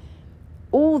is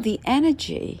all the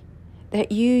energy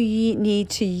that you need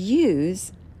to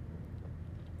use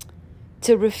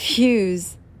to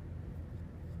refuse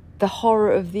the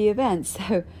horror of the event.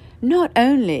 So not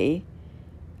only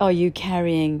are you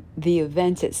carrying the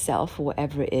event itself, or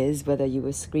whatever it is, whether you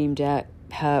were screamed at,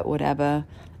 hurt, whatever,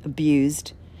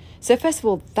 abused. So first of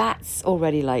all, that's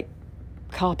already like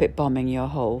carpet bombing your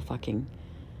whole fucking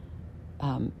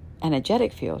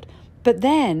energetic field. But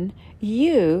then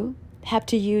you have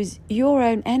to use your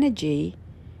own energy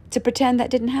to pretend that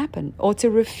didn't happen, or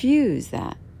to refuse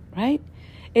that, right?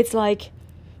 It's like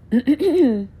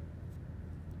it's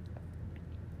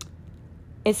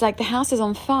like the house is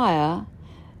on fire,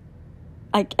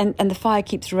 and the fire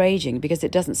keeps raging because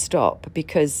it doesn't stop,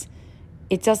 because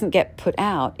it doesn't get put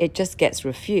out, it just gets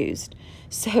refused.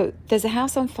 So there's a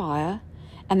house on fire,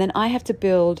 and then I have to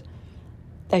build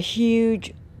a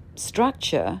huge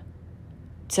structure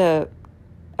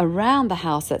around the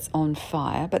house that's on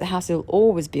fire, but the house will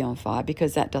always be on fire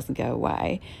because that doesn't go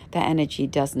away. That energy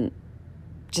doesn't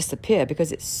disappear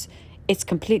because it's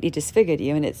completely disfigured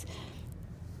you,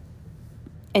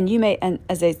 and you may, and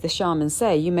as the shamans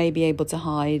say, you may be able to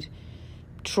hide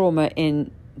trauma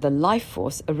in the life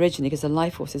force originally, because the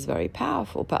life force is very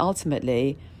powerful. But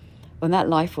ultimately, when that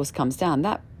life force comes down,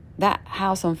 that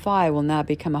house on fire will now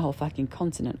become a whole fucking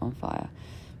continent on fire,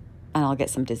 and I'll get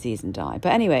some disease and die.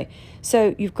 But anyway,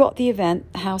 so you've got the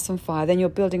event, the house on fire, then you're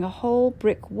building a whole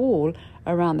brick wall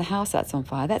around the house that's on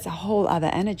fire. That's a whole other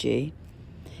energy.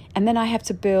 And then I have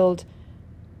to build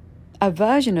a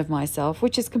version of myself,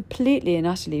 which is completely and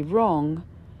utterly wrong,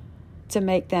 to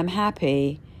make them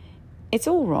happy. It's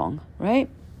all wrong, right?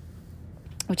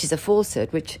 Which is a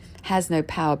falsehood, which has no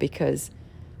power because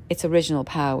its original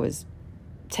power was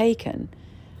taken.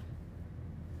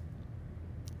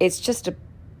 it's just a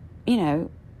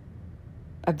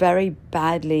very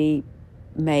badly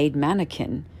made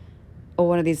mannequin, or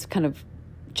one of these kind of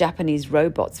Japanese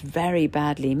robots, very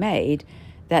badly made,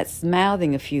 that's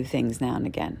mouthing a few things now and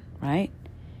again, right?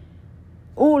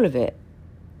 All of it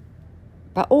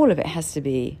has to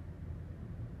be,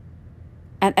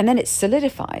 and then it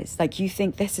solidifies, like you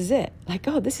think this is it, like,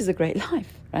 oh, this is a great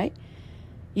life, right?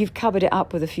 You've covered it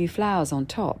up with a few flowers on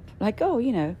top, like, oh,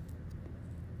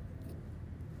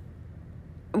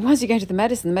 once you go into the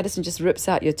medicine just rips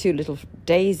out your two little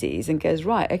daisies and goes,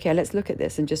 right, okay, let's look at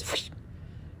this, and just whoosh.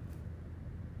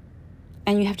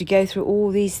 And you have to go through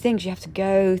all these things. You have to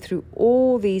go through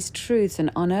all these truths and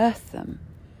unearth them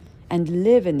and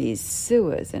live in these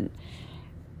sewers.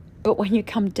 But when you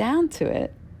come down to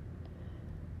it,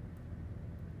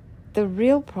 the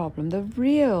real problem,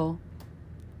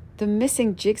 the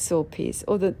missing jigsaw piece,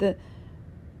 or the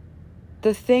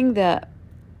thing that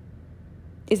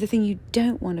is the thing you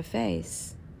don't want to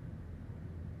face.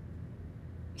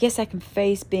 Yes, I can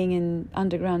face being an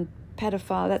underground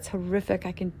pedophile. That's horrific.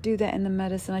 I can do that in the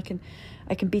medicine. I can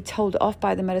be told off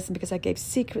by the medicine because I gave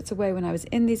secrets away when I was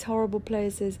in these horrible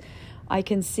places. I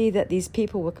can see that these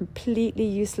people were completely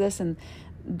useless, and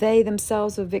they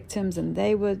themselves were victims, and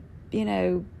they were,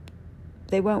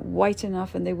 they weren't white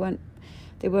enough, and they were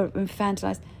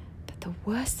infantilized. But the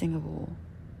worst thing of all,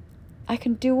 I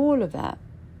can do all of that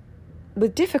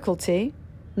with difficulty,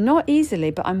 not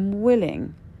easily, but I'm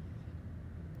willing.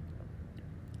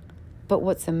 But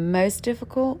what's the most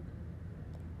difficult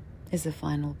is the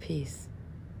final piece,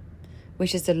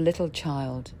 which is the little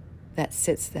child that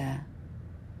sits there,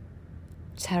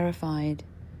 terrified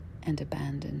and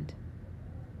abandoned.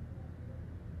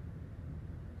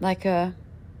 Like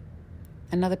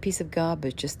another piece of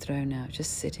garbage just thrown out,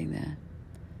 just sitting there,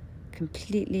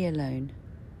 completely alone,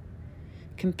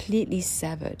 completely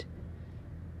severed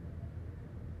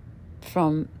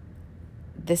from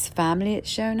this family it's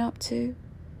shown up to,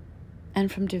 and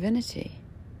from divinity.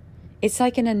 It's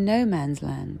like in a no man's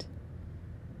land,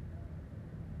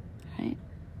 right?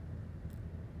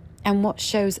 And what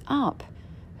shows up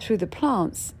through the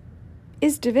plants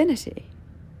is divinity.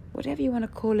 Whatever you want to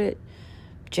call it,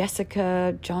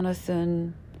 Jessica,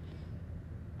 Jonathan,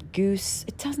 Goose,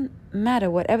 it doesn't matter.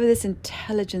 Whatever this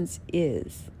intelligence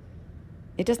is,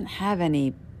 it doesn't have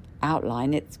any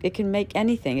outline. It can make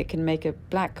anything. It can make a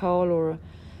black hole or a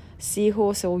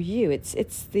seahorse or you. It's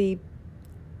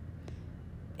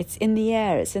in the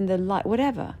air. It's in the light.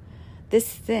 Whatever. This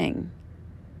thing.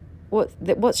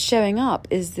 What's showing up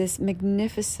is this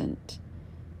magnificent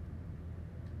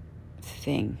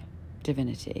thing,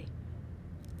 divinity.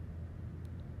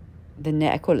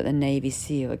 I call it the Navy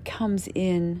SEAL. It comes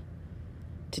in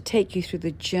to take you through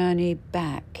the journey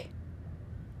back,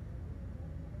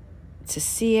 to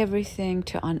see everything,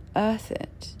 to unearth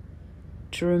it,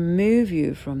 to remove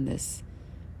you from this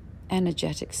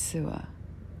energetic sewer,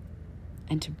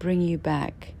 and to bring you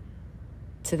back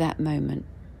to that moment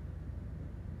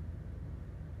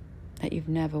that you've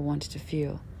never wanted to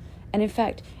feel. And in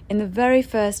fact, in the very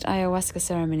first ayahuasca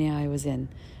ceremony I was in,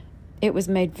 it was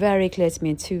made very clear to me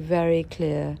in two very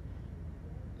clear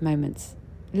moments.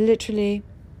 Literally,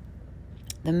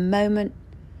 the moment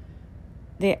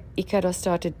the Icaros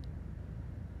started,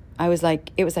 it was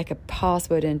like a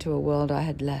password into a world I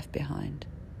had left behind.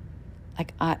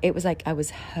 It was like I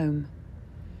was home.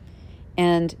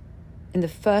 And in the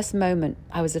first moment,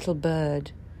 I was a little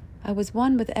bird. I was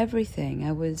one with everything.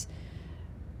 I was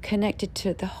connected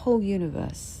to the whole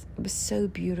universe. It was so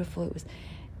beautiful. It was,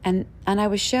 and I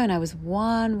was shown I was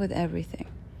one with everything.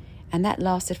 And that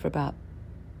lasted for about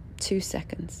 2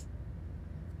 seconds.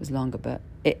 It was longer, but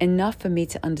enough for me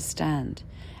to understand.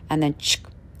 And then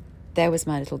there was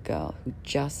my little girl who'd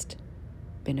just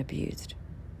been abused,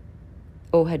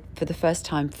 or had for the first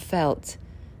time felt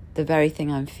the very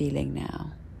thing I'm feeling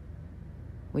now,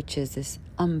 which is this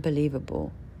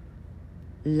unbelievable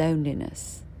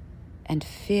loneliness and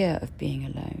fear of being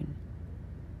alone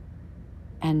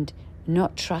and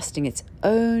not trusting its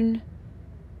own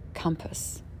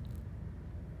compass.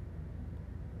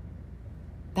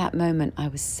 That moment I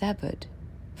was severed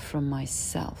from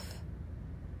myself.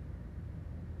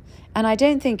 And I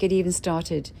don't think it even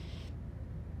started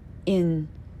in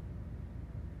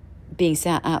being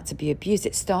sent out to be abused.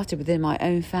 It started within my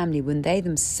own family when they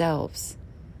themselves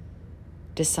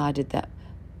decided that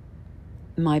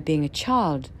my being a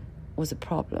child was a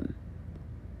problem.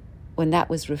 When that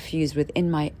was refused within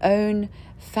my own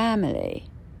family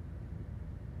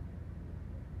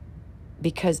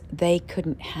because they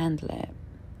couldn't handle it.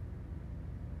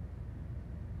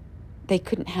 They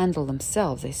couldn't handle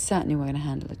themselves. They certainly weren't going to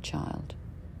handle a child.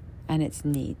 and its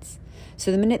needs.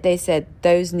 So the minute they said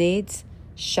those needs,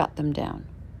 shut them down.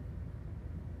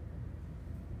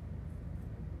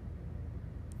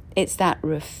 It's that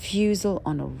refusal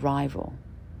on arrival.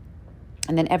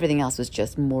 And then everything else was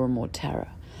just more and more terror.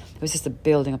 It was just a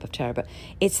building up of terror. But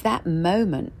it's that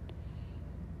moment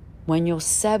when you're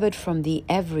severed from the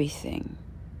everything,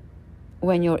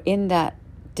 when you're in that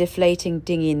deflating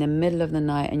dinghy in the middle of the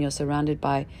night and you're surrounded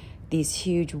by these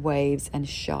huge waves and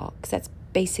sharks. That's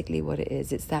basically what it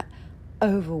is. It's that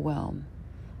overwhelm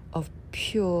of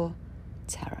pure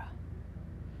terror.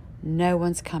 No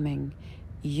one's coming.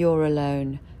 You're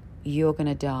alone. You're going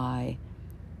to die.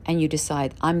 And you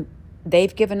decide,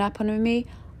 they've given up on me.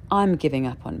 I'm giving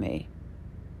up on me.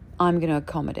 I'm going to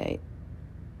accommodate.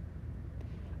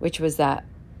 Which was that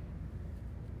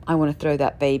I want to throw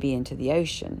that baby into the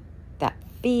ocean. That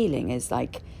feeling is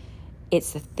like,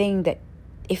 it's the thing that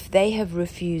if they have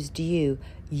refused you,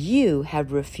 you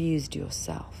have refused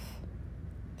yourself.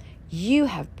 You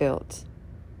have built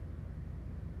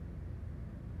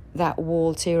that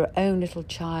wall to your own little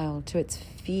child, to its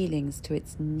feelings, to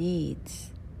its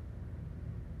needs.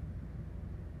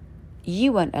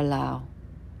 You won't allow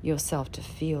yourself to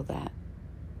feel that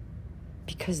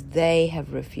because they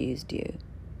have refused you.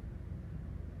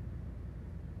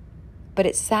 But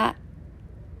it's that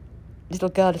little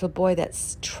girl, little boy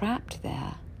that's trapped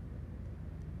there.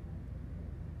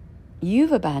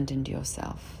 You've abandoned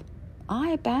yourself. I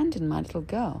abandoned my little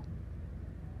girl.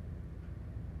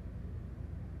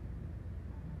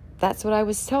 That's what I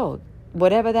was told.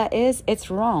 Whatever that is,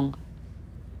 it's wrong.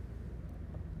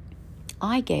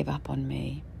 I gave up on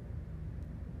me.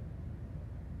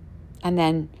 And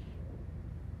then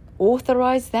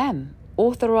authorize them.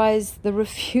 Authorize the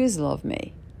refusal of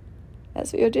me.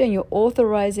 That's what you're doing. You're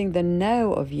authorizing the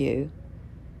no of you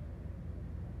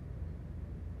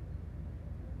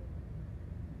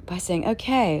by saying,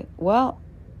 okay, well,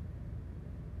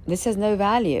 this has no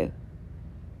value.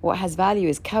 What has value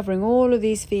is covering all of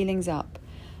these feelings up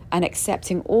and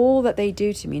accepting all that they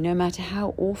do to me, no matter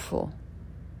how awful.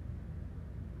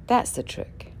 That's the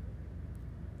trick.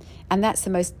 And that's the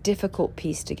most difficult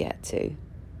piece to get to,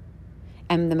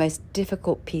 and the most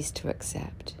difficult piece to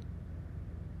accept.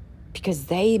 Because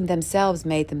they themselves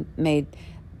made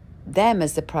them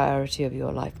as the priority of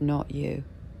your life, not you.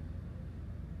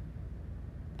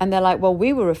 And they're like, well,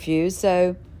 we were refused,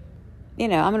 so, I'm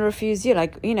going to refuse you.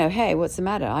 Like, hey, what's the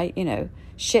matter?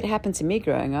 Shit happened to me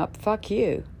growing up. Fuck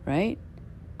you, right?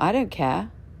 I don't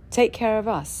care. Take care of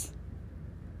us.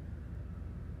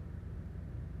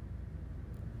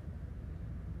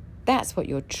 That's what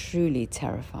you're truly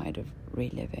terrified of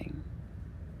reliving.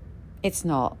 It's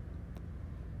not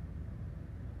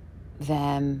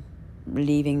them,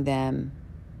 leaving them.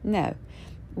 No.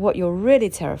 What you're really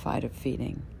terrified of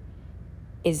feeling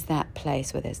is that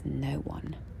place where there's no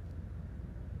one.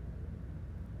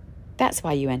 That's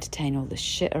why you entertain all the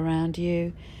shit around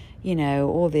you,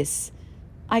 all this.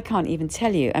 I can't even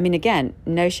tell you. I mean, again,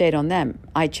 no shade on them.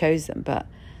 I chose them, but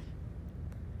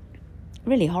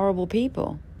really horrible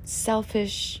people.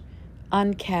 Selfish,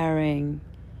 uncaring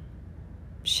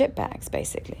shitbags,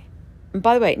 basically. And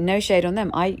by the way, no shade on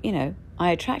them. I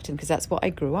attract them because that's what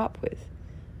I grew up with.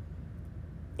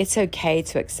 It's okay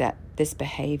to accept this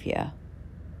behavior.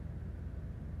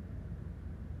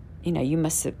 You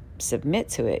must submit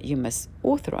to it. You must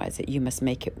authorize it. You must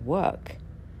make it work.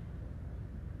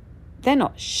 They're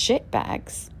not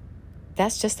shitbags.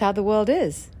 That's just how the world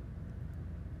is.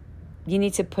 You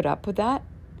need to put up with that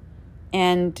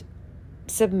and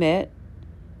submit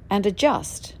and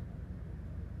adjust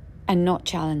and not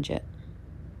challenge it.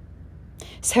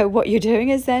 So what you're doing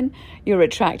is then you're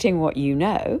attracting what you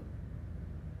know,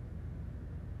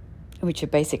 which are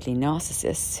basically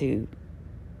narcissists who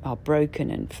are broken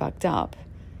and fucked up,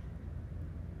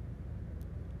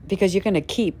 because you're going to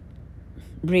keep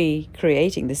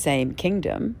recreating the same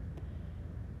kingdom.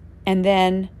 And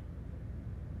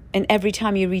every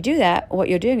time you redo that, what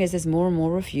you're doing is there's more and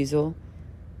more refusal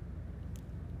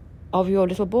of your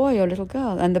little boy or little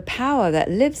girl. And the power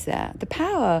that lives there, the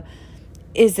power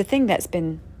is the thing that's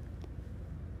been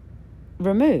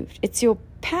removed. It's your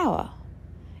power.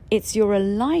 It's your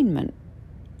alignment.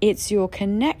 It's your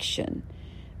connection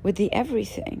with the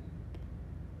everything.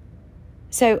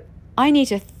 So I need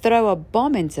to throw a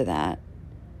bomb into that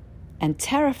and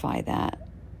terrify that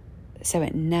so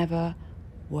it never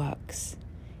works.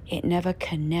 It never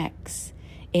connects.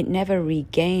 It never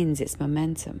regains its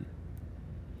momentum.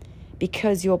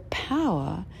 Because your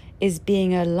power is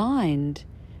being aligned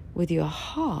with your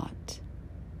heart.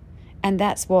 And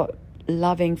that's what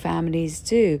loving families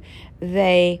do.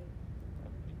 They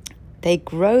They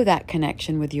grow that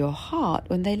connection with your heart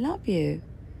when they love you,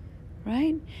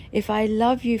 right? If I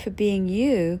love you for being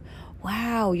you,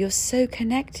 wow, you're so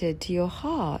connected to your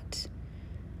heart.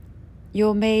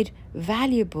 You're made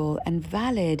valuable and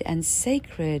valid and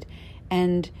sacred,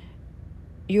 and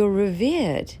you're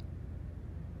revered,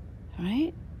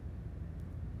 right?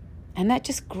 And that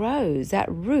just grows,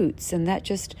 that roots, and that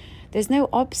just, there's no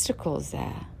obstacles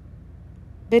there.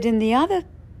 But in the other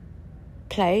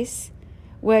place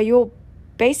where you're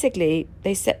basically,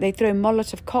 they throw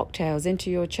Molotov cocktails into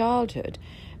your childhood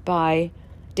by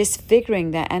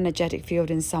disfiguring their energetic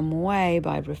field in some way,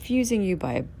 by refusing you,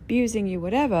 by abusing you,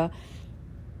 whatever,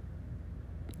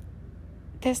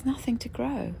 there's nothing to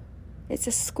grow. It's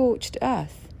a scorched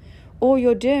earth. All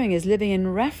you're doing is living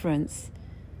in reference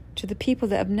to the people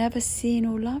that have never seen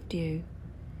or loved you.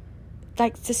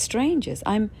 Like to strangers.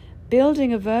 I'm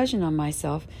building a version of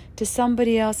myself to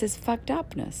somebody else's fucked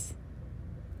upness.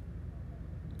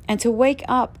 And to wake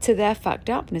up to their fucked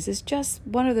upness is just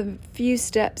one of the few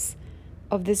steps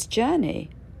of this journey,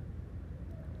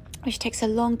 which takes a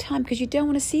long time because you don't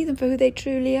want to see them for who they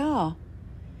truly are.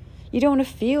 You don't want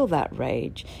to feel that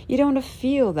rage. You don't want to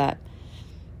feel that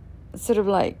sort of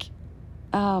like,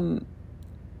 oh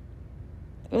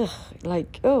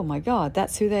my God,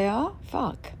 that's who they are?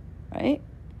 Fuck, right?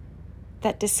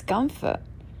 That discomfort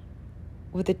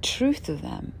with the truth of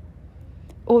them.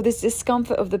 Or this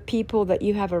discomfort of the people that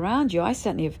you have around you. I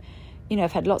certainly have,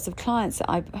 I've had lots of clients that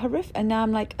I've horrific, and now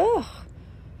I'm like, ugh,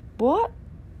 what?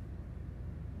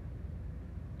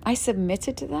 I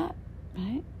submitted to that,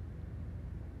 right?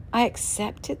 I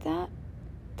accepted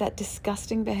that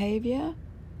disgusting behavior.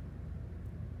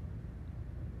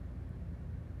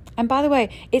 And by the way,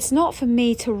 it's not for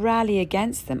me to rally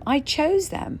against them. I chose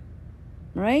them,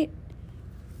 right?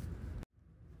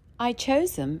 I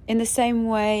chose them in the same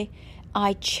way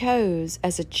I chose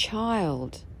as a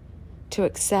child to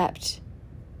accept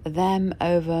them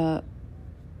over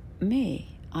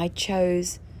me. I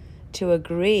chose to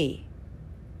agree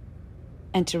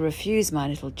and to refuse my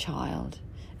little child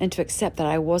and to accept that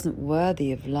I wasn't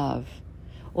worthy of love,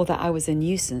 or that I was a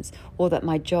nuisance, or that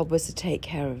my job was to take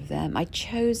care of them. I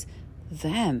chose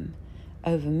them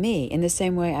over me in the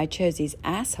same way I chose these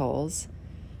assholes.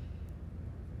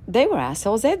 They were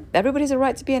assholes. Everybody's a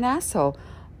right to be an asshole.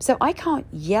 So I can't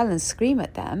yell and scream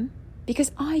at them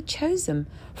because I chose them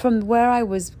from where I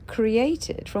was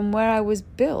created, from where I was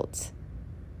built,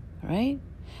 right?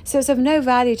 So it's of no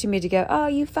value to me to go, oh,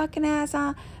 you fucking ass.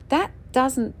 That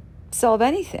doesn't solve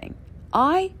anything.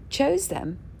 I chose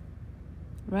them,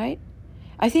 right?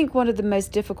 I think one of the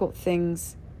most difficult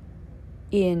things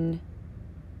in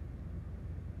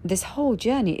this whole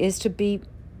journey is to be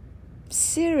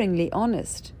searingly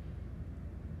honest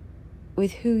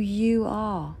with who you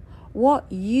are, what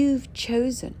you've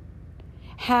chosen,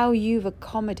 how you've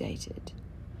accommodated.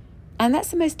 And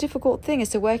that's the most difficult thing, is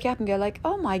to wake up and go like,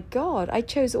 oh my God, I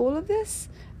chose all of this.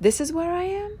 This is where I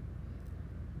am.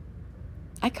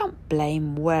 I can't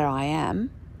blame where I am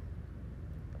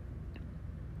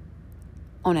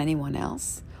on anyone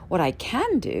else. What I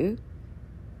can do,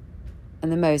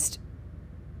 and the most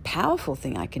powerful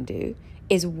thing I can do,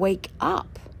 is wake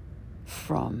up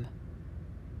from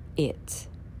it,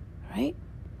 right?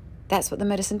 That's what the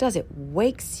medicine does. It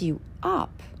wakes you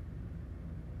up.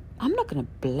 I'm not going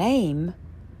to blame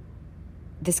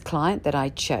this client that I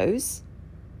chose,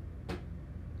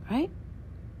 right?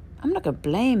 I'm not going to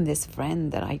blame this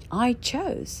friend that I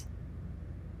chose.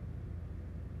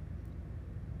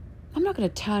 I'm not going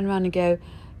to turn around and go,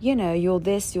 you're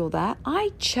this, you're that.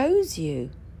 I chose you.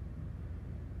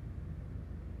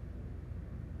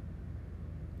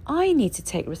 I need to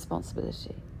take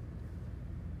responsibility.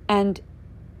 And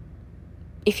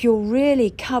if you're really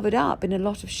covered up in a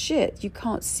lot of shit, you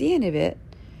can't see any of it,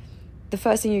 the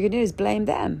first thing you're going to do is blame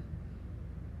them.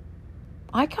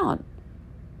 I can't,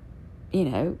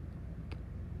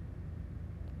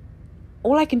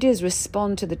 all I can do is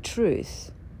respond to the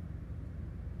truth.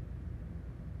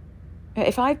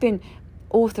 If I've been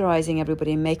authorizing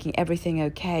everybody and making everything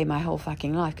okay my whole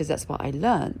fucking life, because that's what I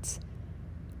learnt,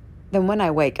 then when I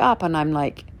wake up and I'm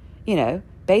like,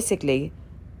 basically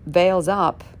veils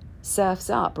up, surfs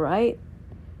up, right?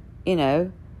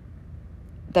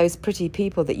 Those pretty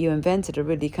people that you invented are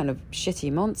really kind of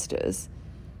shitty monsters.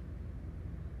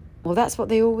 Well, that's what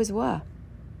they always were.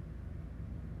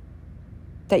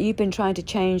 That you've been trying to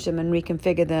change them and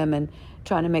reconfigure them and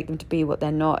trying to make them to be what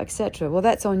they're not, etc. Well,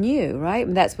 that's on you, right?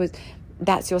 And that's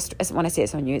your, when I say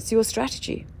it's on you, it's your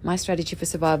strategy. My strategy for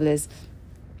survival is,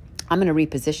 I'm going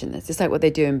to reposition this. It's like what they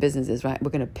do in businesses, right?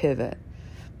 We're going to pivot.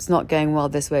 It's not going well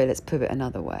this way, let's pivot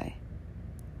another way.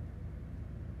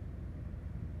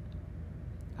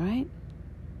 right?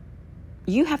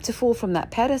 You have to fall from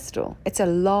that pedestal. It's a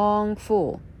long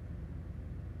fall.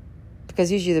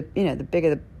 Because usually, the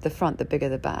bigger the front, the bigger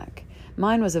the back.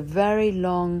 Mine was a very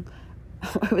long,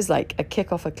 it was like a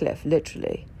kick off a cliff,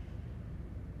 literally,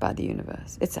 by the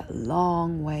universe. It's a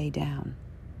long way down.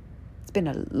 It's been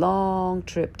a long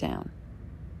trip down.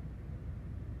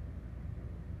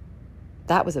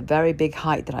 That was a very big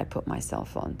height that I put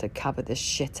myself on to cover this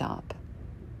shit up.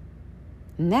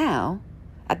 Now,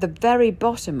 at the very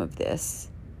bottom of this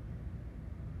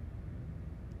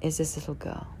is this little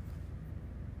girl.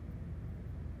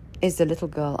 Is the little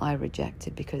girl I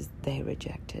rejected because they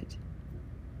rejected.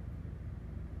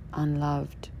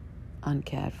 Unloved,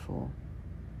 uncared for,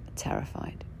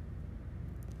 terrified.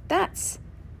 That's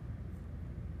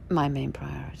my main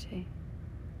priority.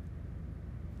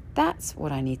 That's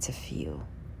what I need to feel.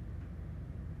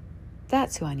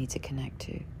 That's who I need to connect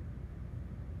to.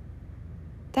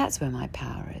 That's where my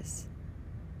power is.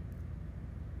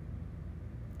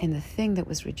 In the thing that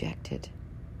was rejected.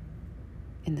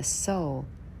 In the soul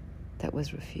that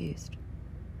was refused.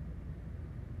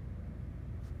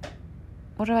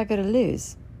 What do I got to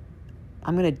lose?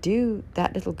 I'm going to do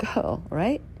that little girl,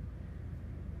 right?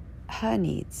 Her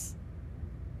needs.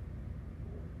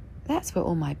 That's where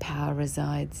all my power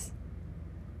resides.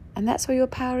 And that's where your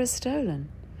power is stolen.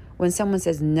 When someone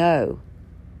says no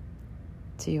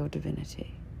to your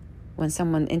divinity. When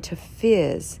someone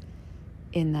interferes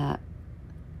in that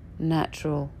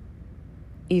natural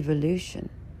evolution.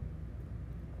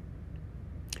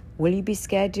 Will you be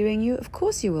scared doing you? Of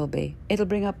course you will be. It'll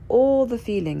bring up all the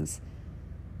feelings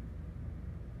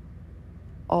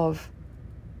of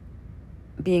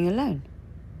being alone.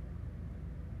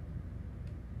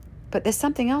 But there's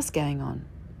something else going on.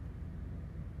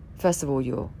 First of all,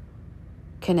 you're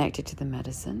connected to the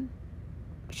medicine,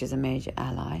 which is a major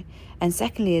ally. And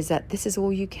secondly is that this is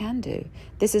all you can do.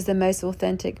 This is the most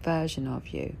authentic version of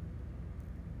you.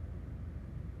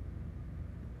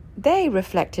 They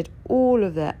reflected all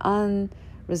of their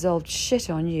unresolved shit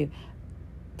on you.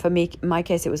 For me, in my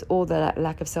case, it was all their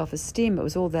lack of self-esteem. It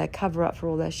was all their cover-up for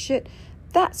all their shit.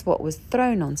 That's what was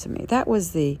thrown onto me. That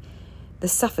was the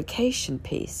suffocation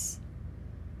piece.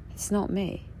 It's not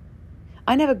me.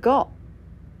 I never got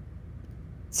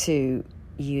to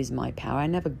use my power. I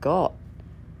never got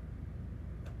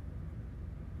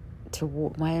to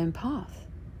walk my own path.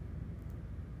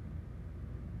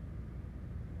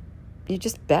 You're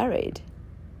just buried,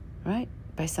 right?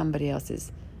 By somebody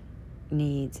else's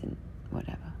needs and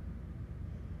whatever.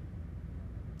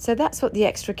 So that's what the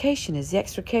extrication is. The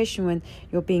extrication when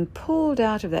you're being pulled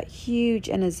out of that huge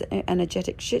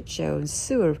energetic shit show and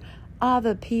sewer of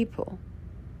other people.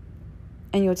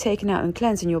 And you're taken out and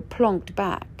cleansed and you're plonked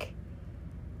back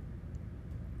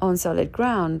on solid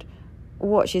ground.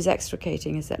 What she's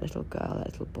extricating is that little girl,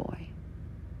 that little boy.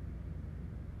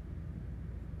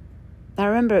 I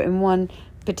remember in one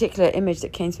particular image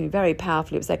that came to me very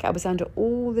powerfully, it was like I was under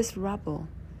all this rubble.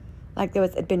 Like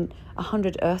there'd been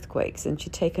 100 earthquakes and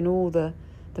she'd taken all the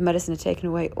medicine had taken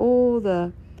away all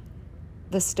the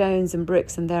stones and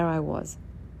bricks, and there I was.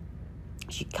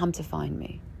 She'd come to find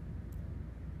me.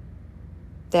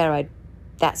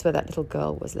 That's where that little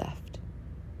girl was left.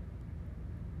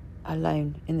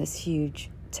 Alone in this huge,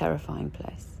 terrifying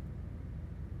place.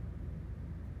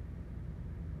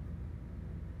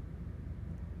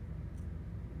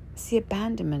 It's the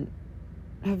abandonment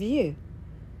of you.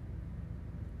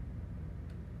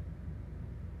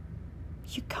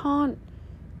 You can't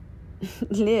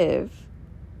live.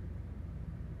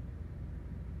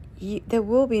 There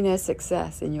will be no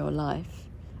success in your life.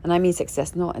 And I mean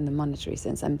success not in the monetary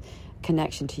sense. I'm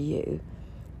connection to you.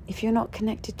 If you're not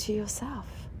connected to yourself.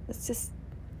 It's just...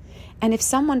 And if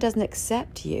someone doesn't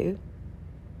accept you,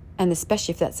 and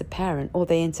especially if that's a parent, or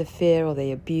they interfere or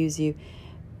they abuse you,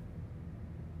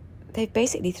 they've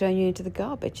basically thrown you into the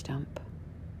garbage dump.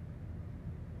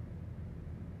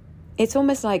 It's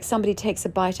almost like somebody takes a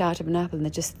bite out of an apple and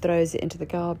then just throws it into the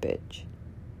garbage.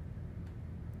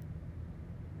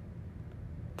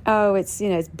 Oh, it's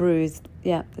bruised.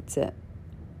 Yeah, that's it.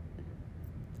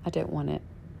 I don't want it.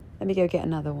 Let me go get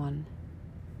another one.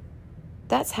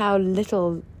 That's how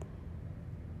little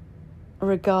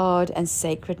regard and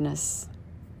sacredness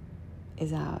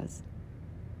is ours.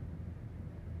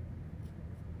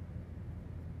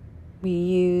 We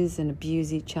use and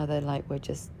abuse each other like we're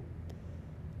just,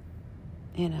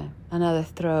 another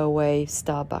throwaway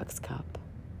Starbucks cup.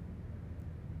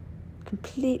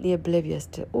 Completely oblivious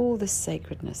to all the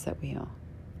sacredness that we are.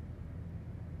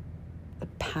 The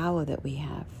power that we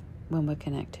have when we're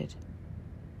connected.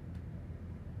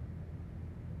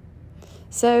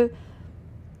 So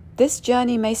This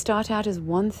journey may start out as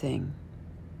one thing.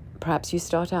 Perhaps you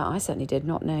start out, I certainly did,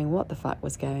 not knowing what the fuck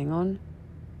was going on.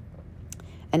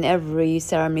 And every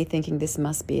ceremony thinking this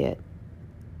must be it.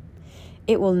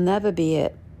 It will never be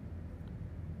it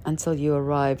until you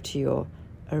arrive to your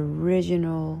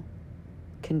original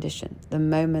condition, the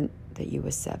moment that you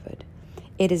were severed.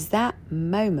 It is that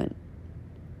moment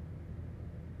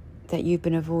that you've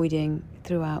been avoiding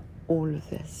throughout all of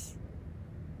this.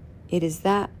 It is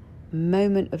that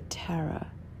moment of terror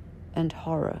and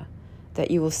horror that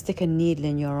you will stick a needle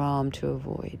in your arm to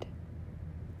avoid.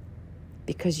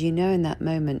 Because you know in that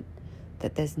moment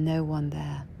that there's no one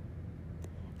there.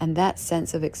 And that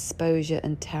sense of exposure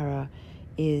and terror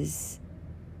is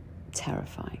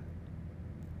terrifying.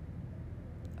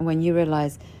 When you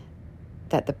realize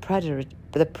that the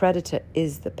predator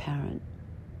is the parent,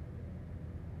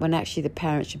 when actually the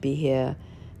parent should be here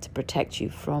to protect you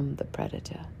from the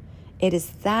predator. It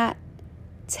is that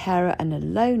terror and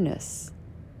aloneness,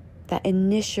 that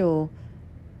initial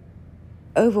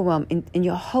overwhelm in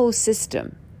your whole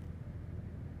system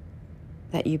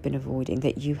that you've been avoiding,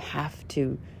 that you have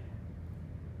to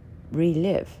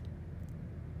relive.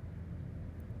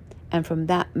 And from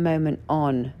that moment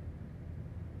on,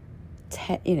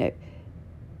 tend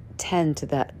to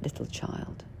that little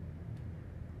child.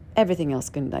 Everything else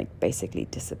can basically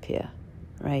disappear,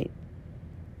 right?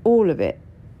 All of it,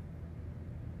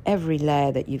 every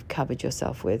layer that you've covered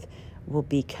yourself with will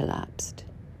be collapsed.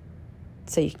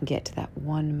 So you can get to that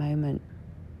one moment.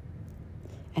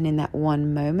 And in that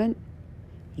one moment,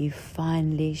 you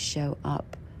finally show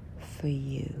up for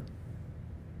you.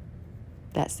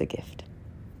 That's the gift.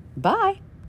 Bye.